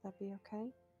 That be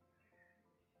okay?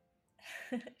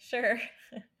 Sure.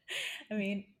 I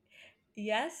mean,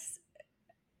 yes,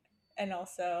 and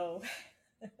also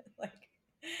like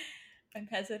I'm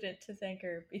hesitant to thank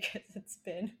her because it's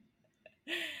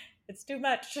too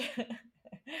much.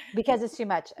 Because it's too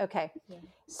much. Okay. Yeah.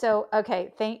 So,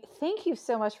 okay, thank you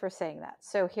so much for saying that.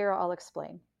 So here I'll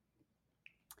explain.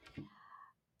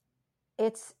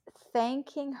 It's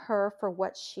thanking her for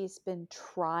what she's been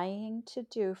trying to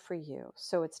do for you.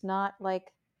 So it's not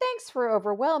like, thanks for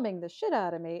overwhelming the shit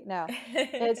out of me. No,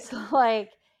 it's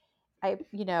like,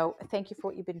 thank you for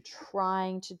what you've been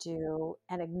trying to do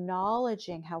and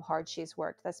acknowledging how hard she's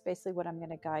worked. That's basically what I'm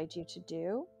going to guide you to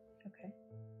do. Okay.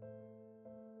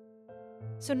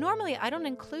 So normally I don't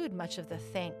include much of the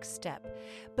thanks step,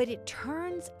 but it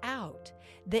turns out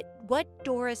that what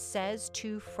Dora says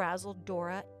to Frazzled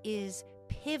Dora is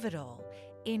pivotal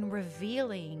in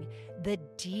revealing the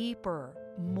deeper,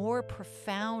 more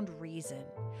profound reason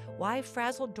why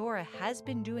Frazzled Dora has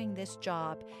been doing this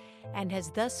job and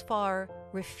has thus far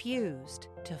refused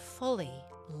to fully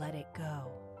let it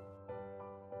go.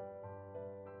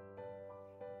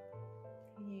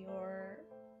 Your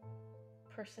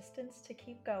persistence to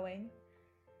keep going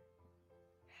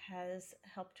has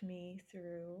helped me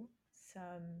through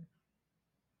some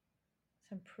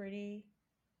pretty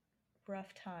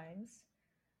rough times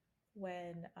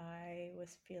when I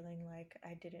was feeling like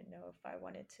I didn't know if I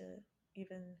wanted to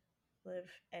even live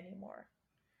anymore.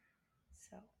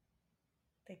 So,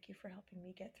 thank you for helping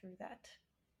me get through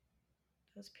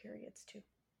those periods too.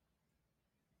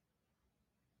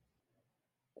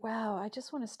 Wow, I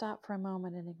just want to stop for a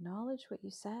moment and acknowledge what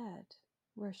you said,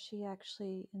 where she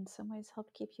actually, in some ways,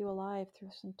 helped keep you alive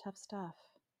through some tough stuff.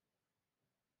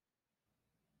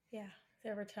 Yeah,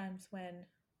 there were times when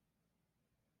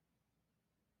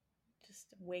just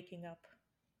waking up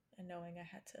and knowing I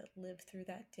had to live through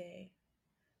that day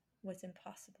was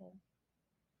impossible.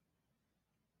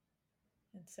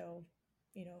 And so,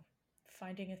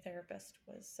 finding a therapist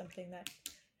was something that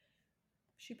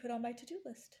she put on my to-do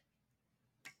list,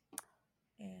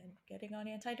 and getting on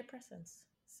antidepressants.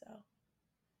 So,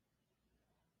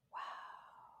 Wow.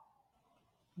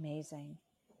 Amazing.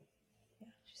 yeah.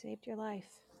 She saved your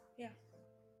life. Yeah.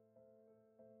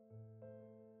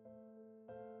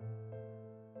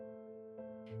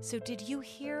 So did you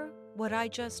hear what I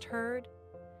just heard?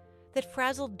 That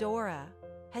Frazzled Dora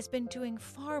has been doing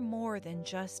far more than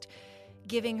just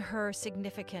giving her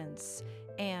significance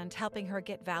and helping her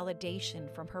get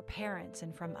validation from her parents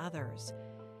and from others.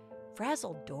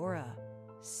 Frazzled Dora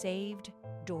saved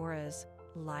Dora's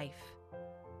life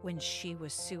when she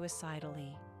was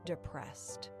suicidally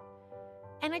depressed.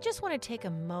 And I just want to take a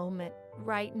moment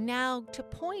right now to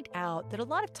point out that a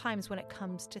lot of times when it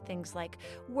comes to things like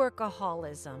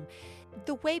workaholism,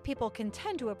 the way people can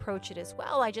tend to approach it is,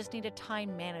 well, I just need a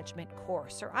time management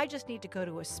course, or I just need to go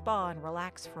to a spa and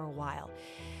relax for a while.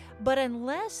 But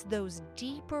unless those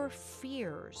deeper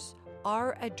fears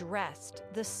are addressed,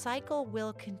 the cycle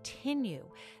will continue.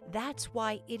 That's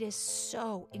why it is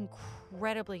so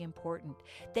incredibly important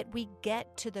that we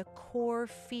get to the core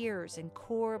fears and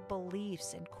core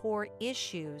beliefs and core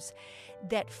issues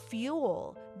that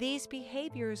fuel these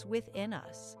behaviors within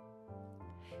us.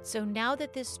 So now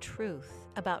that this truth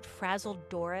about Frazzled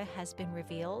Dora has been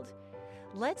revealed,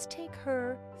 let's take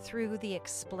her through the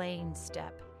explain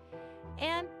step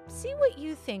and see what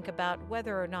you think about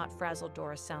whether or not Frazzled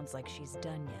Dora sounds like she's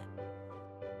done yet.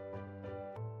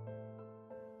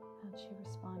 How'd she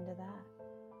respond to that?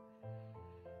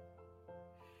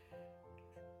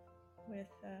 With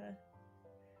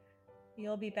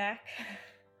you'll be back.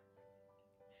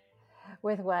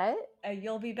 With what?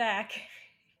 You'll be back.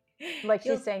 Like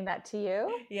she's saying that to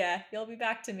you? Yeah, you'll be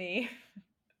back to me.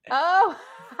 Oh!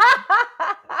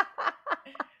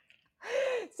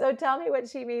 So tell me what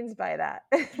she means by that.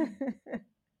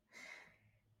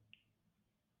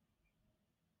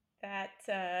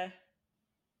 That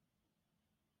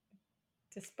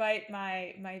despite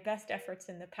my best efforts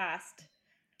in the past,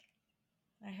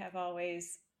 I have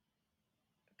always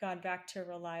gone back to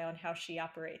rely on how she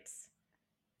operates.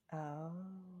 Oh,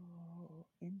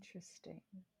 interesting.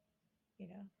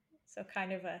 So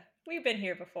kind of we've been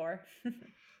here before.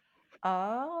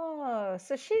 Oh,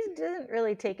 so she didn't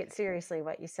really take it seriously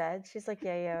what you said. She's like,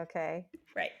 yeah, yeah, okay.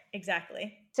 Right,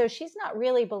 exactly. So she's not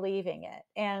really believing it.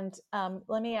 And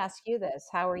let me ask you this: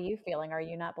 how are you feeling? Are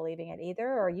you not believing it either,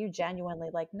 or are you genuinely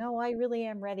like, no, I really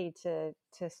am ready to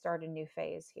start a new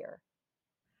phase here?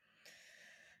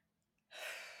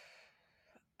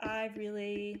 I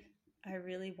really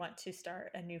want to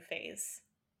start a new phase.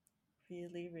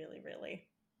 Really, really, really.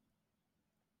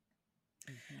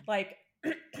 Mhm. Like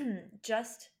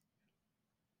just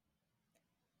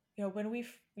when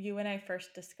you and I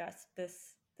first discussed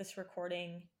this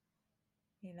recording,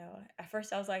 at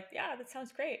first I was like, yeah, that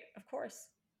sounds great. Of course.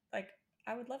 Like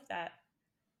I would love that.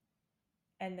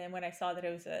 And then when I saw that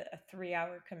it was a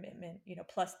 3-hour commitment,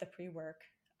 plus the pre-work,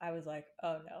 I was like,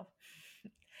 oh no.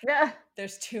 Yeah.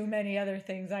 There's too many other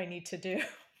things I need to do.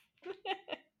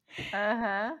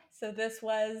 Uh-huh. So this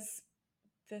was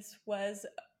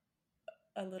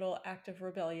a little act of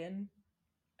rebellion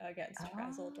against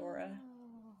Frazzled Dora.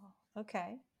 Oh,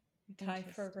 okay. Time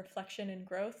for Interesting. reflection and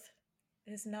growth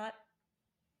is not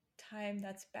time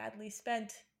that's badly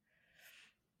spent,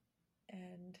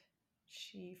 and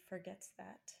she forgets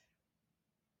that.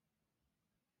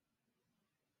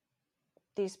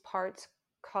 These parts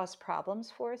cause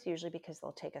problems for us usually because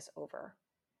they'll take us over.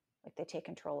 Like they take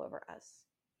control over us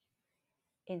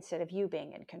instead of you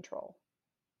being in control.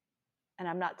 And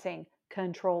I'm not saying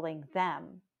controlling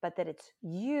them, but that it's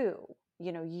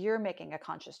you're making a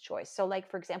conscious choice. So like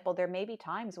for example, there may be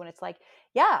times when it's like,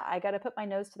 yeah, I got to put my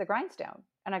nose to the grindstone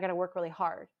and I got to work really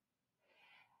hard.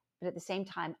 But at the same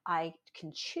time, I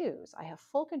can choose. I have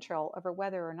full control over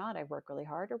whether or not I work really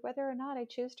hard or whether or not I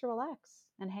choose to relax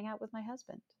and hang out with my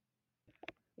husband.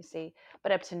 You see,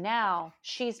 but up to now,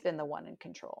 she's been the one in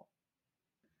control.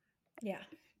 Yeah.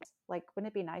 Like,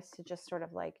 wouldn't it be nice to just sort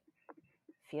of like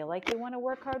feel like you want to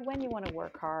work hard when you want to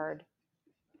work hard?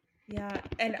 Yeah.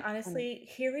 And And honestly,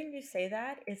 hearing you say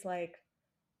that is like,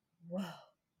 whoa,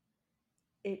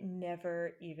 it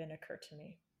never even occurred to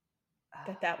me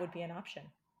that would be an option.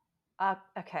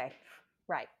 okay,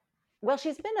 right. Well,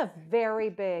 she's been a very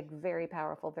big, very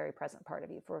powerful, very present part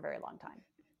of you for a very long time.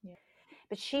 Yeah.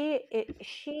 But she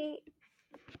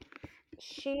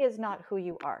is not who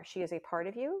you are. She is a part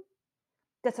of you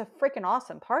that's a freaking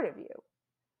awesome part of you,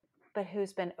 but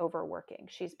who's been overworking.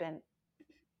 She's been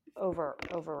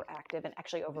overactive and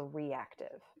actually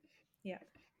overreactive. Yeah.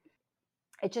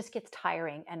 It just gets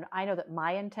tiring. And I know that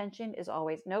my intention is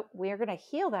always, nope, we're going to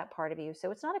heal that part of you.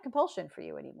 So it's not a compulsion for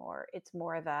you anymore. It's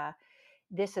more of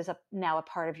this is now a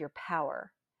part of your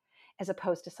power as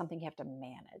opposed to something you have to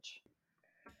manage.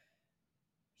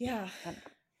 Yeah. And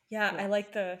Yeah. I yes.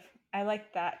 like I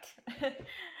like that.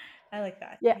 I like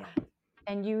that. Yeah. Yeah.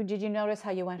 And did you notice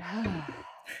how you went,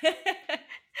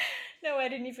 No, I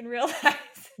didn't even realize.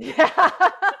 yeah.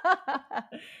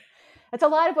 That's a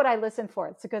lot of what I listen for.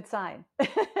 It's a good sign.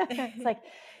 It's like,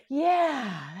 yeah,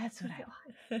 that's what I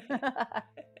want.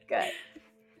 Good.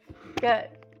 Good.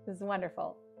 This is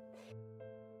wonderful.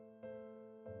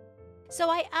 So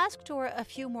I asked Dora a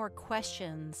few more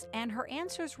questions, and her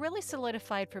answers really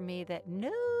solidified for me that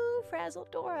no,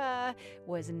 Frazzled Dora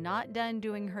was not done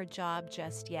doing her job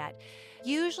just yet.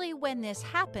 Usually, when this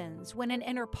happens, when an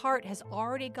inner part has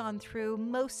already gone through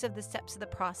most of the steps of the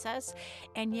process,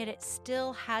 and yet it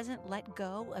still hasn't let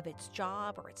go of its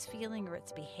job or its feeling or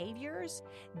its behaviors,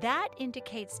 that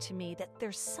indicates to me that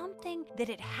there's something that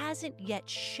it hasn't yet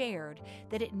shared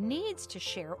that it needs to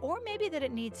share, or maybe that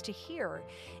it needs to hear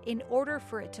in order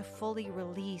for it to fully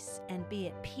release and be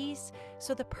at peace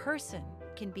so the person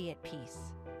can be at peace.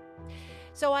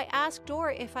 So I asked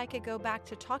Dora if I could go back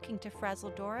to talking to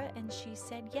Frazzled Dora, and she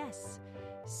said yes.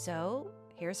 So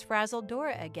here's Frazzled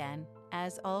Dora again.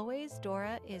 As always,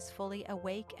 Dora is fully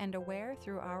awake and aware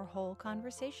through our whole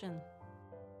conversation.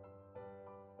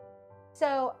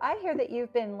 So I hear that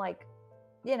you've been like,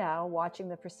 watching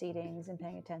the proceedings and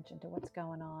paying attention to what's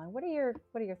going on. What are your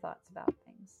thoughts about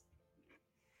things?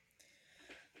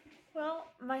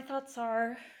 Well, my thoughts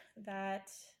are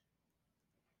that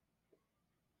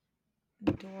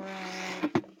Dora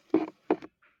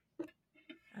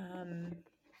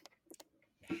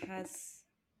has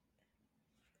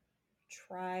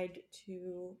tried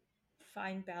to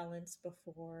find balance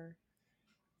before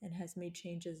and has made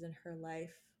changes in her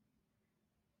life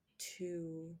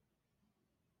to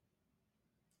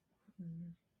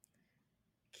mm,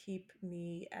 keep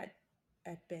me at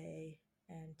bay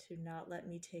and to not let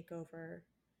me take over.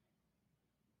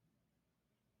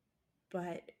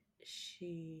 But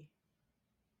she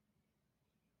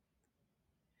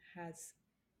has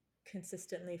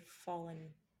consistently fallen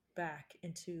back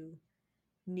into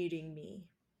needing me.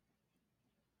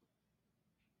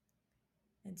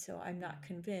 And so I'm not Mm.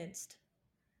 convinced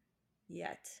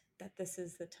yet that this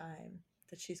is the time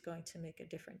that she's going to make a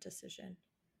different decision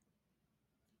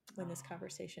when this Oh.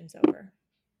 conversation's over.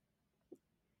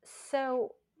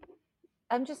 So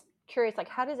I'm just curious, like,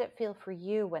 how does it feel for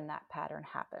you when that pattern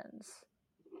happens?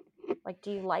 Like,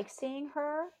 do you like seeing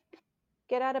her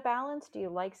get out of balance? Do you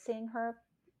like seeing her,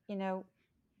 you know,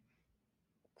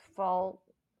 fall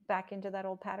back into that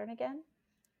old pattern again?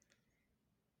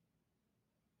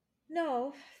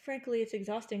 No, frankly, it's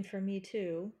exhausting for me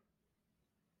too,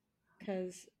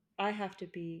 because I have to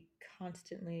be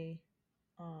constantly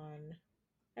on.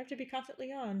 I have to be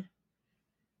constantly on.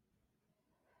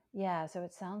 Yeah, so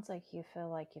it sounds like you feel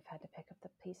like you've had to pick up the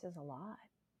pieces a lot.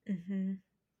 Mm-hmm.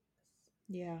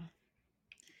 Yeah.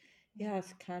 Yeah,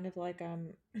 it's Yeah, kind of like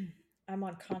I'm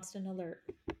on constant alert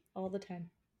all the time.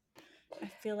 I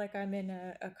feel like I'm in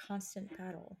a constant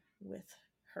battle with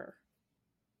her.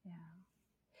 yeah.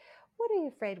 What are you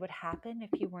afraid would happen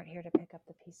if you weren't here to pick up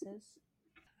the pieces?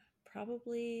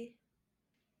 Probably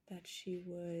that she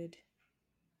would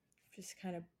just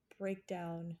kind of break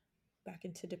down back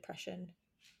into depression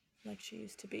like she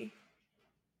used to be,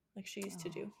 like she used to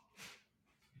Oh, do.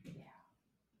 yeah.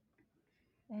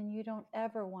 And you don't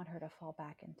ever want her to fall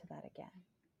back into that again.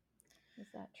 Is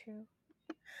that true?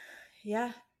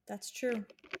 Yeah, that's true.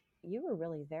 You were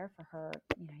really there for her.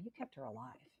 You kept her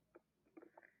alive.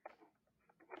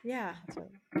 Yeah, That's a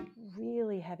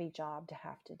really heavy job to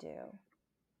have to do.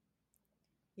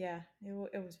 yeah,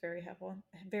 it was very heavy,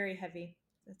 very heavy.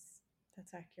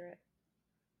 That's accurate.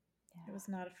 It was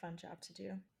Yeah. not a fun job to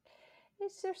do.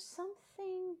 Is there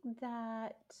something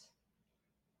that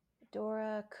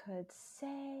Dora could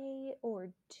say or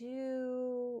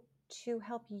do to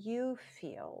help you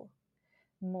feel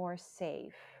more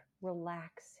safe,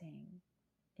 relaxing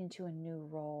into a new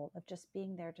role of just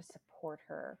being there to support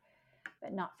her,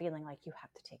 but not feeling like you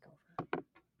have to take over?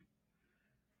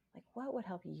 Like, what would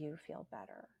help you feel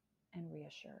better and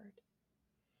reassured?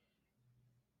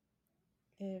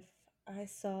 If I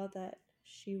saw that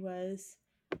she was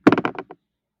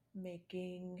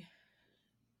making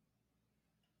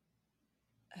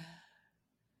uh,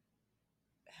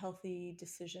 healthy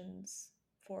decisions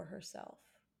for herself.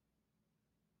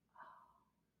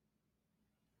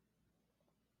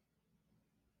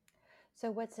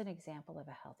 So, what's an example of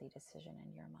a healthy decision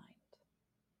in your mind?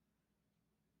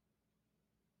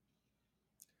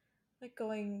 Like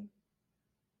going,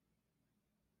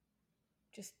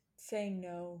 just saying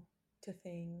no to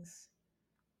things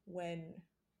when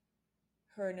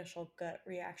her initial gut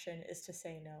reaction is to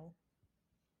say no.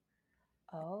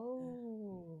 Uh,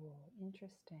 Oh,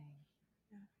 interesting.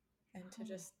 yeah. And to Huh.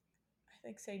 just, I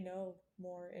think, say no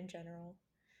more in general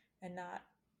and not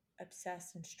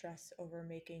obsess and stress over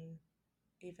making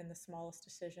even the smallest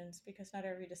decisions because not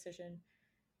every decision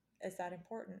is that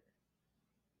important.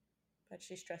 But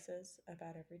she stresses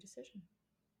about every decision.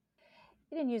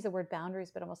 You didn't use the word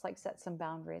boundaries, but almost like set some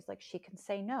boundaries. Like she can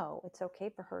say no. It's okay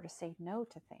for her to say no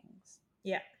to things.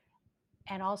 Yeah.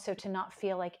 And also to not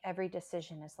feel like every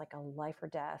decision is like a life or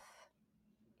death,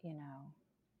 you know,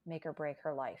 make or break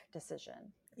her life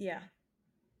decision. Yeah.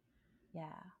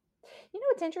 Yeah.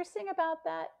 What's interesting about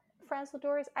that, Frazzled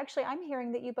Doors? Actually, I'm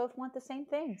hearing that you both want the same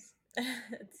things.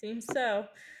 It seems so.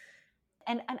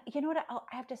 And you know what?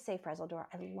 I have to say, Frazzled Door,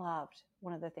 I loved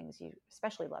one of the things you,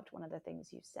 especially loved one of the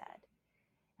things you said.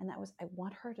 And that was, I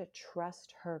want her to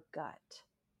trust her gut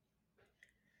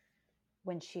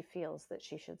when she feels that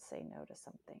she should say no to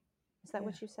something. Is that Yeah.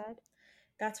 what you said?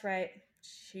 That's right.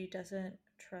 She doesn't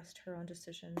trust her own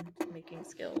decision making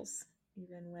skills,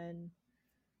 even when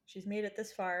she's made it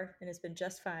this far and has been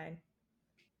just fine.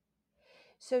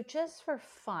 So, just for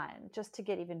fun, just to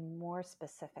get even more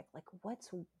specific, like what's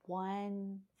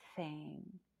one thing,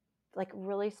 like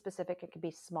really specific, it could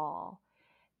be small,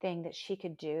 thing that she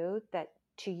could do that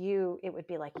to you it would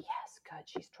be like, yes, good,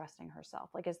 she's trusting herself.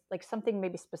 Like, is like something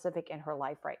maybe specific in her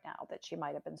life right now that she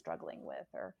might have been struggling with,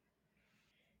 or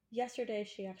Yesterday,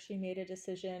 she actually made a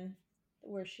decision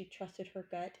where she trusted her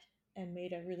gut and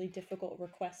made a really difficult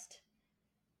request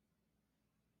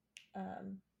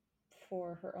um,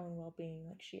 for her own well being.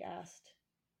 Like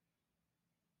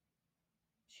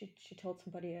she told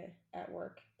somebody at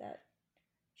work that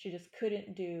she just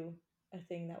couldn't do a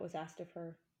thing that was asked of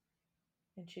her,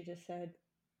 and she just said,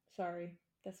 "Sorry,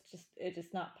 it's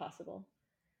just not possible."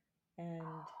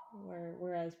 And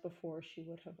whereas before she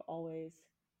would have always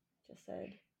just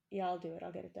said, "Yeah, I'll do it.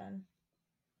 I'll get it done."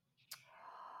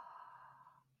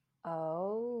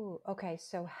 oh, okay.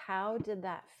 So how did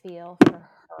that feel for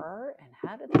her and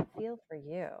how did that feel for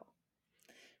you?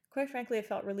 Quite frankly, it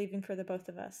felt relieving for the both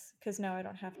of us because now I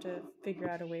don't have to figure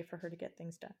out a way for her to get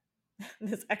things done.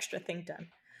 This extra thing done.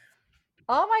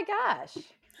 Oh my gosh.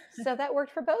 So that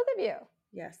worked for both of you.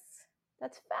 Yes.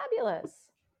 That's fabulous.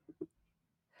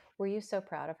 Were you so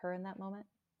proud of her in that moment?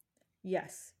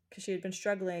 Yes, because she had been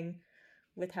struggling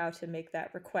with how to make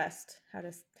that request, how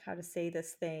to say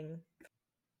this thing.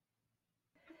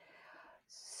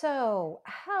 So,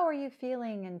 how are you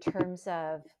feeling in terms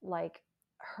of like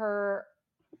her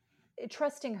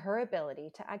trusting her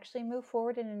ability to actually move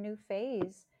forward in a new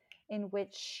phase in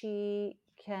which she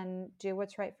can do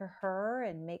what's right for her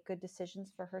and make good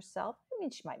decisions for herself? I mean,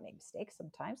 she might make mistakes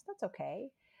sometimes. That's okay.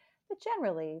 But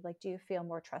generally, like, do you feel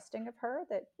more trusting of her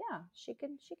that, yeah, she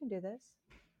can do this?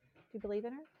 Do you believe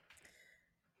in her?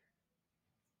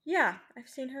 Yeah, I've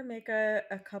seen her make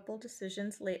a couple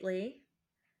decisions lately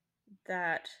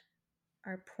that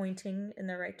are pointing in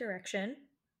the right direction.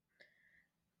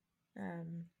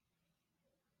 Um,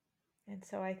 and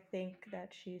so I think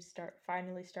that she's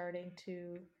finally starting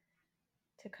to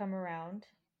come around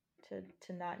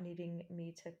to not needing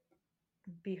me to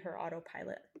be her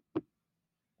autopilot.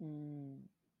 Mm.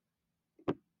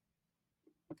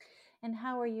 And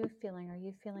how are you feeling? Are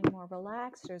you feeling more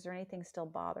relaxed, or is there anything still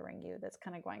bothering you that's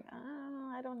kind of going,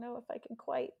 oh, I don't know if I can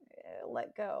quite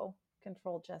let go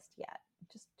control just yet?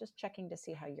 Just checking to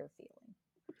see how you're feeling.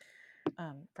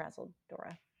 Frazzled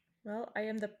Dora. Well,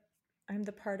 I'm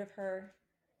the part of her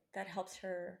that helps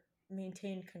her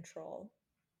maintain control.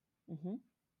 Mm-hmm.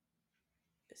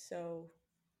 So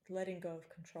letting go of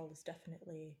control is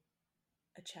definitely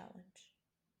a challenge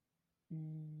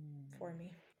for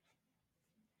me.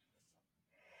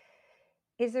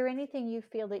 Is there anything you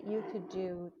feel that you could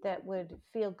do that would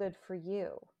feel good for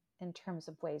you in terms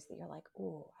of ways that you're like,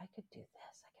 oh, I could do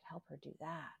this. I could help her do that.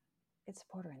 I could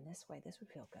support her in this way. This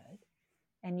would feel good.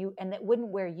 And that wouldn't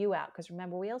wear you out. Because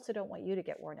remember, we also don't want you to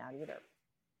get worn out either.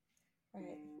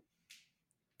 Right.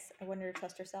 I want her to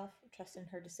trust herself, trust in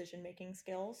her decision-making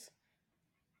skills,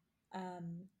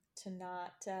 to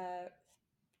not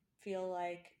feel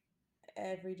like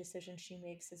every decision she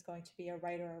makes is going to be a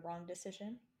right or a wrong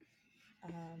decision.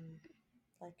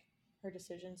 Like her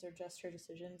decisions are just her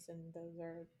decisions, and those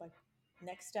are like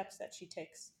next steps that she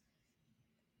takes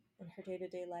in her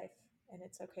day-to-day life, and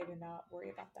it's okay to not worry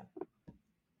about them.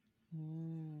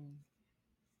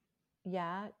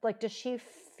 Yeah. Like, does she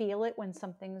feel it when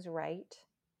something's right?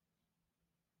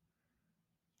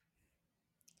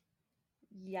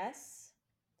 Yes,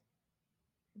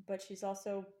 but she's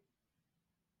also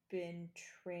been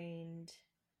trained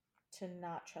to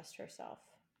not trust herself.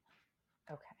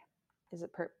 Okay. Is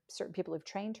it certain people who've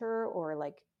trained her, or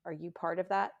like, are you part of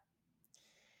that?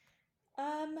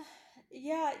 Um,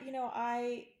 yeah,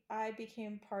 I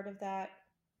became part of that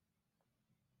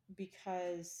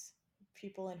because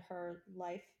people in her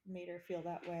life made her feel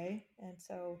that way, and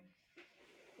so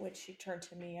when she turned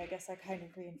to me, I guess I kind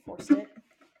of reinforced it.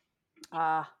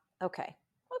 Okay.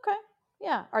 Okay.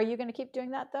 Yeah. Are you going to keep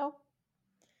doing that though?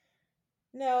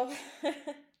 No.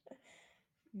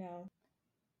 No.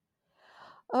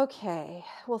 Okay.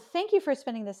 Well, thank you for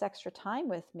spending this extra time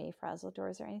with me, Frazzled.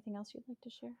 Is there anything else you'd like to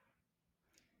share?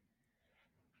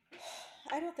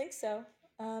 I don't think so.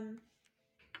 I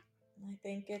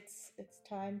think it's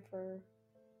time for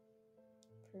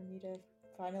me to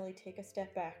finally take a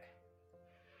step back.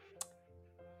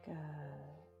 Good.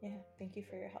 Yeah, thank you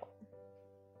for your help.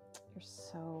 You're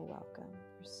so welcome.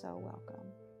 You're so welcome.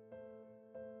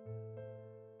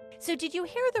 So, did you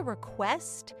hear the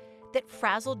request that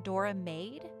Frazzled Dora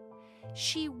made?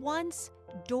 She wants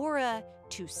Dora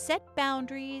to set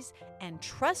boundaries and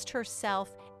trust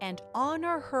herself and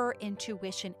honor her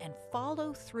intuition and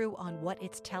follow through on what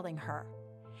it's telling her.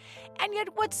 And yet,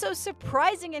 what's so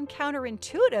surprising and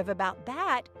counterintuitive about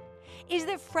that is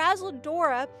that Frazzled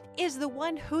Dora is the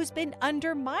one who's been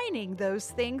undermining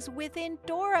those things within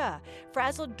Dora.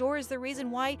 Frazzled Dora is the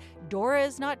reason why Dora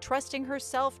is not trusting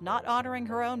herself, not honoring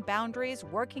her own boundaries,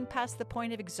 working past the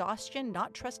point of exhaustion,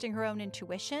 not trusting her own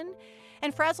intuition.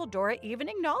 And Frazzled Dora even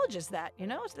acknowledges that,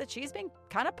 that she's been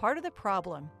kind of part of the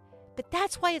problem. But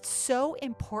that's why it's so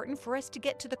important for us to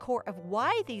get to the core of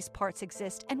why these parts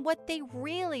exist and what they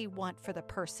really want for the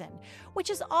person, which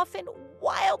is often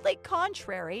wildly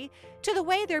contrary to the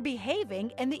way they're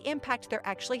behaving and the impact they're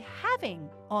actually having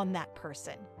on that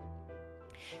person.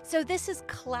 So this is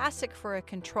classic for a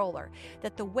controller,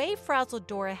 that the way Frazzled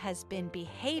Dora has been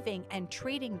behaving and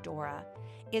treating Dora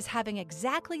is having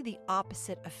exactly the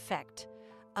opposite effect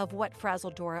of what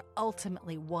Frazzled Dora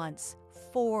ultimately wants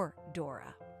for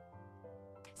Dora.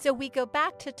 So we go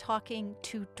back to talking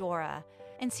to Dora,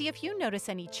 and see if you notice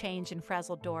any change in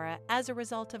Frazzled Dora as a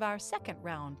result of our second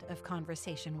round of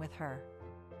conversation with her.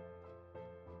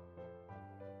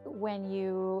 When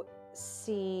you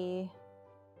see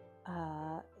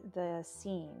the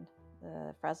scene,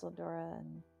 the Frazzled Dora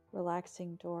and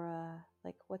relaxing Dora,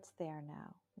 like what's there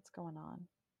now? What's going on?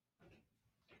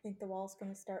 I think the wall's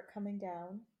going to start coming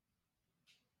down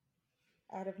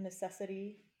out of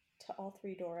necessity to all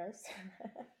three Doras.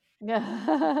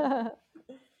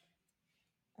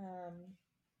 um,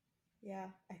 yeah,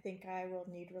 I think I will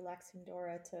need relaxing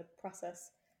Dora to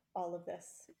process all of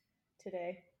this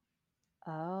today.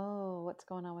 Oh, what's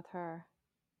going on with her?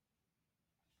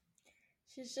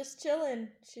 She's just chilling.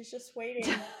 She's just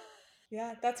waiting.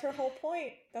 Yeah, that's her whole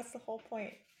point. That's the whole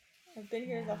point. I've been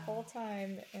here the Yeah. whole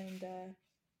time, and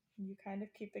you kind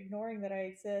of keep ignoring that I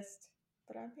exist,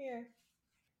 but I'm here.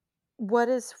 What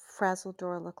does Frazzled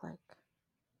Dora look like?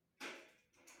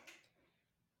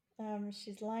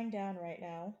 She's lying down right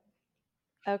now.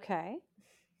 Okay.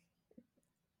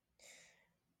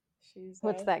 She's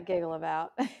What's that giggle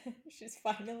about? she's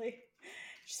finally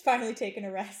taken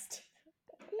a rest.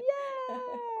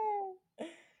 Yay!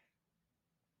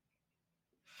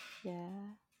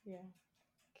 Yeah, Yeah.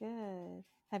 good.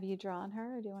 Have you drawn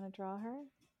her, or do you want to draw her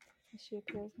as she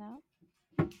appears now?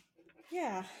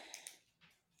 Yeah.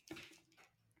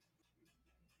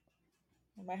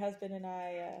 My husband and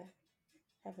I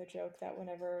have a joke that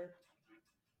whenever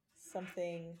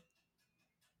something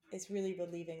is really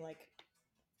relieving, like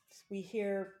we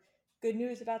hear good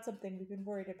news about something we've been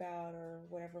worried about or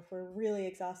whatever, if we're really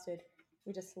exhausted,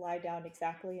 we just lie down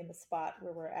exactly in the spot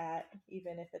where we're at,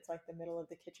 even if it's like the middle of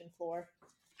the kitchen floor.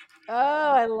 Oh,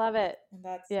 I love it. And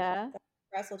that's Yeah. what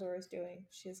Frazzledor is doing.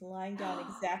 She is lying down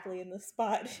exactly in the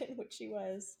spot in which she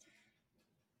was,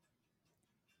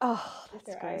 Oh, with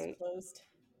that's her eyes great. closed.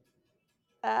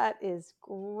 That is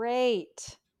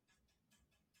great.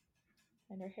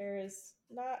 And her hair is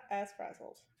not as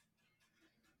frazzled.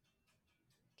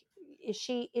 Is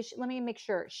she, let me make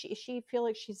sure. She feel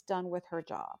like she's done with her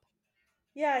job?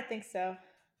 Yeah, I think so.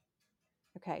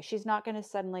 Okay. She's not going to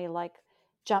suddenly like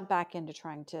jump back into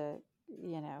trying to,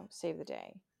 save the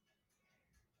day.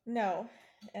 No.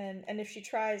 And if she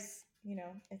tries,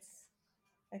 it's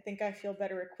I think I feel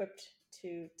better equipped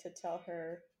to tell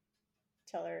her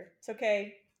it's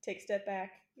okay. Take a step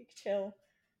back. You can chill.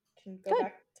 You can go Good.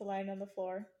 back to lying on the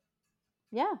floor.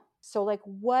 Yeah. So like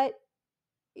what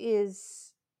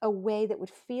is a way that would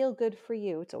feel good for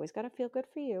you? It's always got to feel good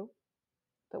for you.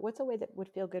 But what's a way that would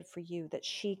feel good for you that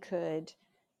she could,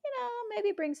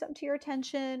 maybe bring something to your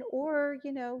attention or,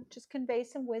 just convey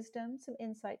some wisdom, some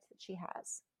insights that she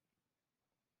has?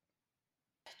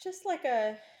 Just like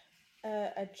a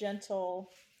gentle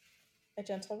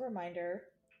reminder,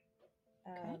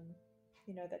 Okay. um,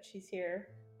 that she's here,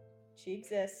 she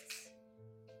exists,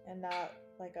 and not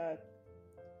like a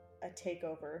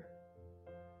takeover.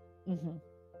 Mm-hmm.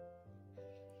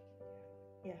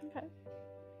 Yeah. Okay.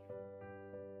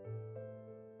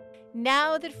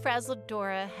 Now that Frazzled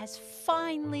Dora has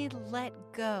finally let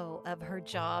go of her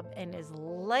job and is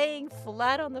laying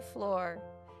flat on the floor,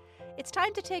 it's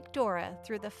time to take Dora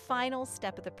through the final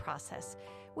step of the process,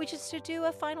 which is to do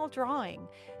a final drawing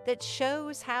that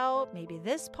shows how maybe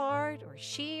this part or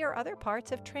she or other parts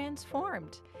have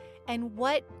transformed. And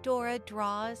what Dora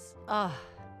draws,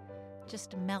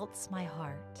 just melts my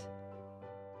heart.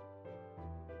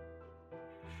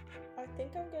 I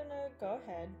think I'm gonna go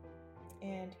ahead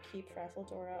and keep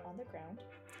Frazzledora on the ground.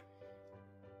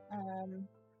 Um,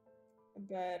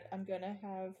 but I'm gonna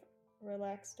have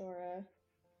Relax Dora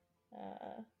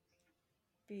uh,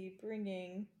 be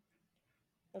bringing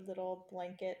a little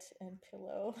blanket and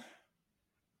pillow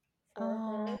for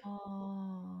her.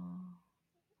 Oh,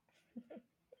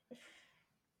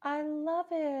 I love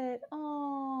it.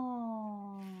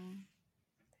 Oh,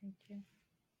 Thank you.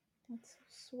 that's so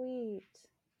sweet.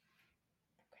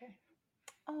 Okay.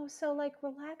 Oh, so like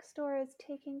Relaxed Dora is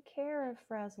taking care of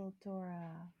Frazzled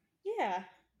Dora. Yeah.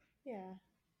 Yeah.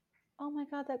 Oh my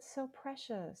God, that's so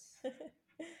precious.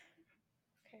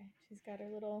 Okay. She's got a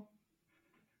little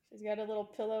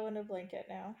pillow and a blanket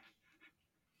now.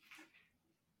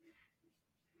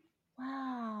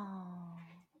 Wow.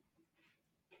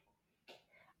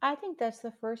 I think that's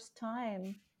the first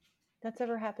time that's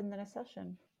ever happened in a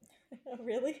session.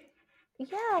 Really?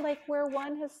 Yeah, like where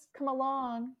one has come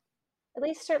along, at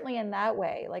least certainly in that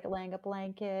way, like laying a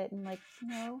blanket and like,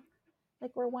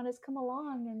 like where one has come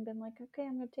along and been like, okay,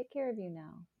 I'm going to take care of you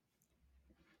now.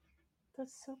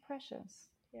 That's so precious.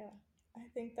 Yeah. I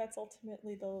think that's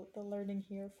ultimately the learning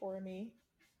here for me,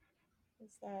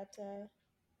 is that the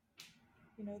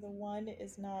one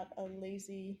is not a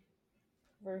lazy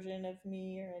version of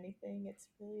me or anything. It's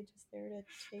really just there to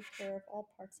take care of all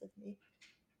parts of me,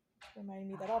 to remind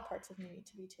me that all parts of me need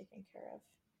to be taken care of.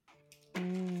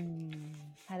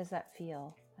 How does that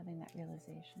feel, having that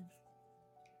realization?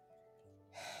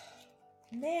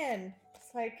 Man,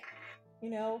 it's like,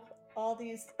 all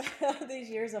these all these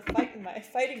years of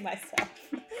fighting myself,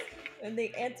 and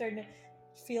the answer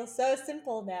feels so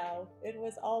simple now. It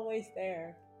was always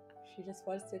there. She just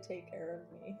wants to take care of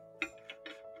me.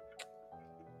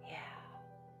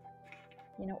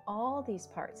 Yeah. All these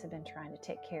parts have been trying to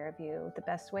take care of you the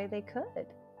best way they could,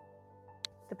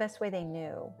 the best way they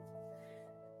knew.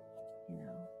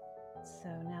 So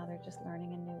now they're just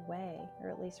learning a new way, or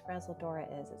at least Frazzled Dora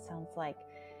is. It sounds like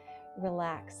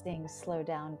relaxing, slow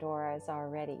down Dora is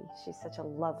already. She's such a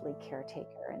lovely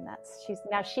caretaker, and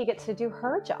now she gets to do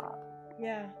her job.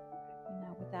 Yeah.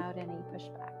 Without any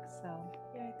pushback. So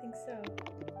yeah, I think so.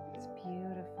 It's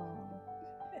beautiful.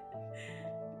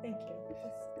 Thank you.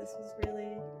 This was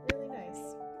really, really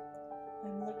nice.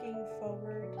 I'm looking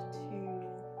forward to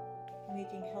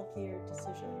making healthier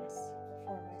decisions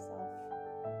for myself.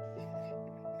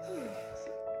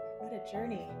 What a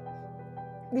journey.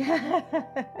 Yeah.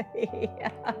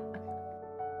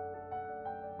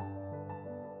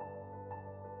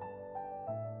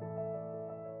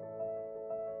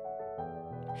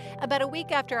 About a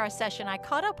week after our session, I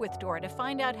caught up with Dora to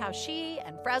find out how she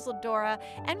and Frazzled Dora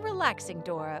and Relaxing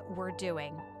Dora were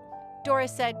doing. Dora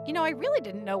said, I really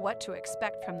didn't know what to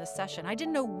expect from this session. I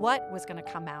didn't know what was going to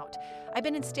come out. I've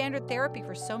been in standard therapy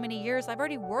for so many years. I've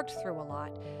already worked through a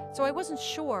lot. So I wasn't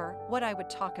sure what I would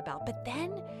talk about. But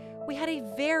then we had a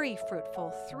very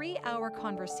fruitful 3-hour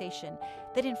conversation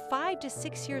that in 5 to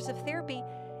 6 years of therapy,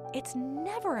 it's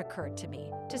never occurred to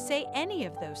me to say any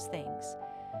of those things.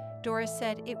 Dora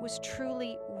said it was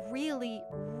truly, really,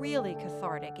 really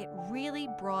cathartic. It really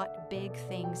brought big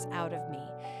things out of me.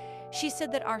 She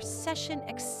said that our session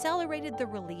accelerated the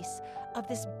release of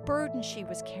this burden she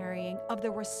was carrying of the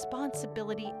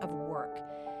responsibility of work.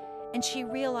 And she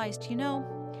realized,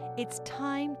 it's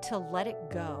time to let it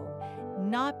go,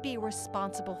 not be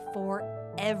responsible for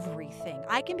everything.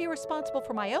 I can be responsible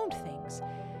for my own things,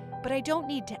 but I don't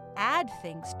need to add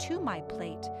things to my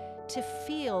plate to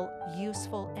feel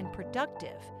useful and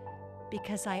productive,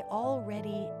 because I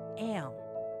already am.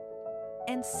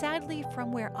 And sadly,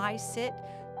 from where I sit,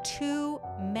 too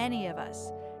many of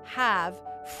us have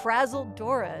frazzled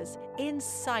Doras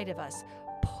inside of us,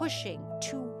 pushing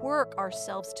to work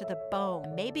ourselves to the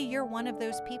bone. Maybe you're one of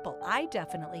those people. I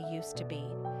definitely used to be.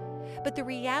 But the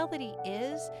reality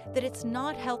is that it's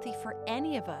not healthy for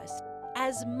any of us.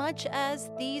 As much as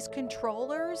these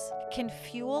controllers can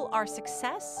fuel our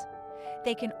success,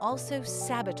 they can also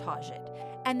sabotage it,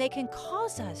 and they can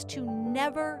cause us to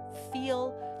never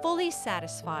feel fully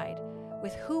satisfied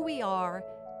with who we are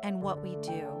and what we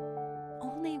do.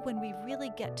 Only when we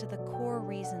really get to the core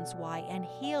reasons why and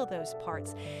heal those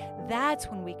parts, that's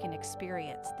when we can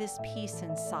experience this peace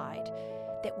inside,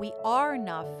 that we are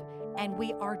enough and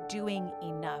we are doing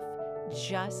enough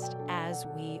just as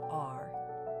we are.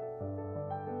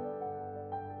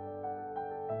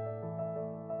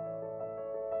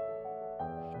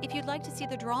 If you'd like to see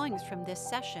the drawings from this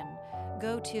session,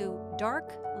 go to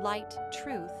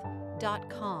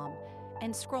darklighttruth.com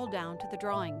and scroll down to the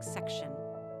drawings section.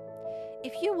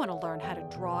 If you want to learn how to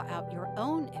draw out your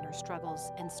own inner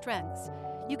struggles and strengths,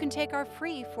 you can take our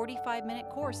free 45-minute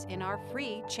course in our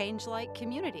free Change Light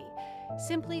community.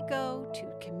 Simply go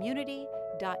to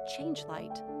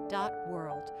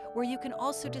community.changelight.world, where you can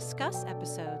also discuss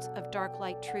episodes of Dark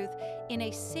Light Truth in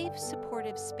a safe,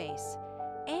 supportive space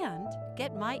and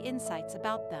get my insights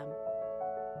about them.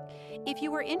 If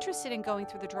you are interested in going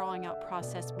through the drawing out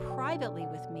process privately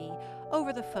with me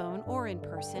over the phone or in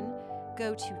person,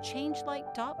 go to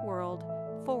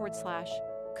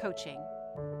changelight.world/coaching.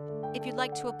 If you'd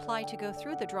like to apply to go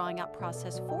through the drawing out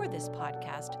process for this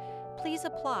podcast, please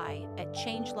apply at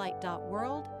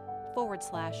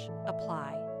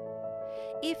changelight.world/apply.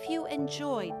 If you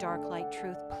enjoy Dark Light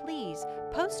Truth, please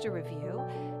post a review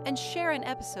and share an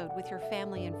episode with your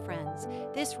family and friends.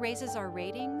 This raises our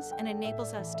ratings and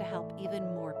enables us to help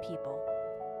even more people.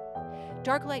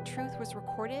 Dark Light Truth was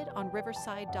recorded on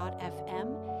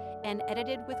Riverside.fm and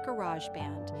edited with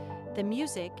GarageBand. The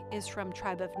music is from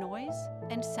Tribe of Noise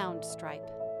and Soundstripe.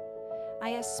 I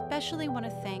especially want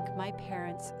to thank my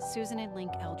parents, Susan and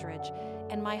Link Eldridge,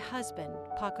 and my husband,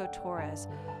 Paco Torres,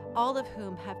 all of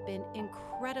whom have been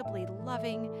incredibly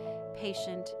loving,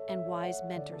 patient, and wise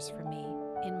mentors for me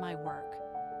in my work.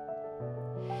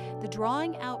 The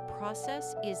drawing out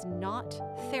process is not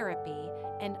therapy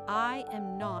and I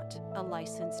am not a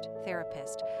licensed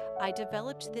therapist. I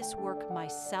developed this work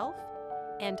myself,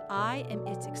 and I am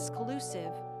its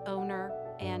exclusive owner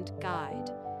and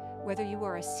guide. Whether you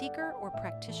are a seeker or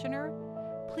practitioner,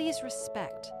 please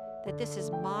respect that this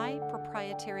is my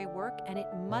proprietary work and it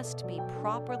must be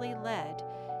properly led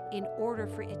in order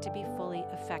for it to be fully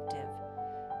effective.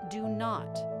 Do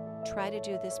not try to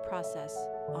do this process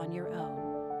on your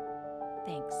own.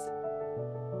 Thanks.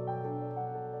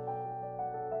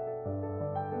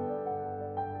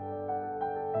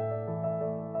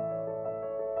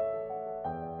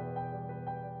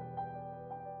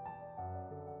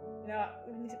 You know,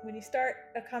 when you start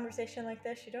a conversation like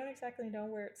this, you don't exactly know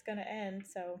where it's going to end.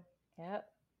 So,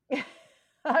 Yep.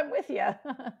 I'm with you.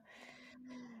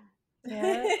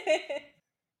 Yeah.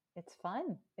 It's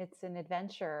fun. It's an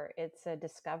adventure. It's a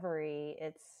discovery.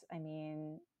 I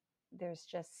mean, there's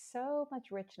just so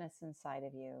much richness inside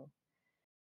of you.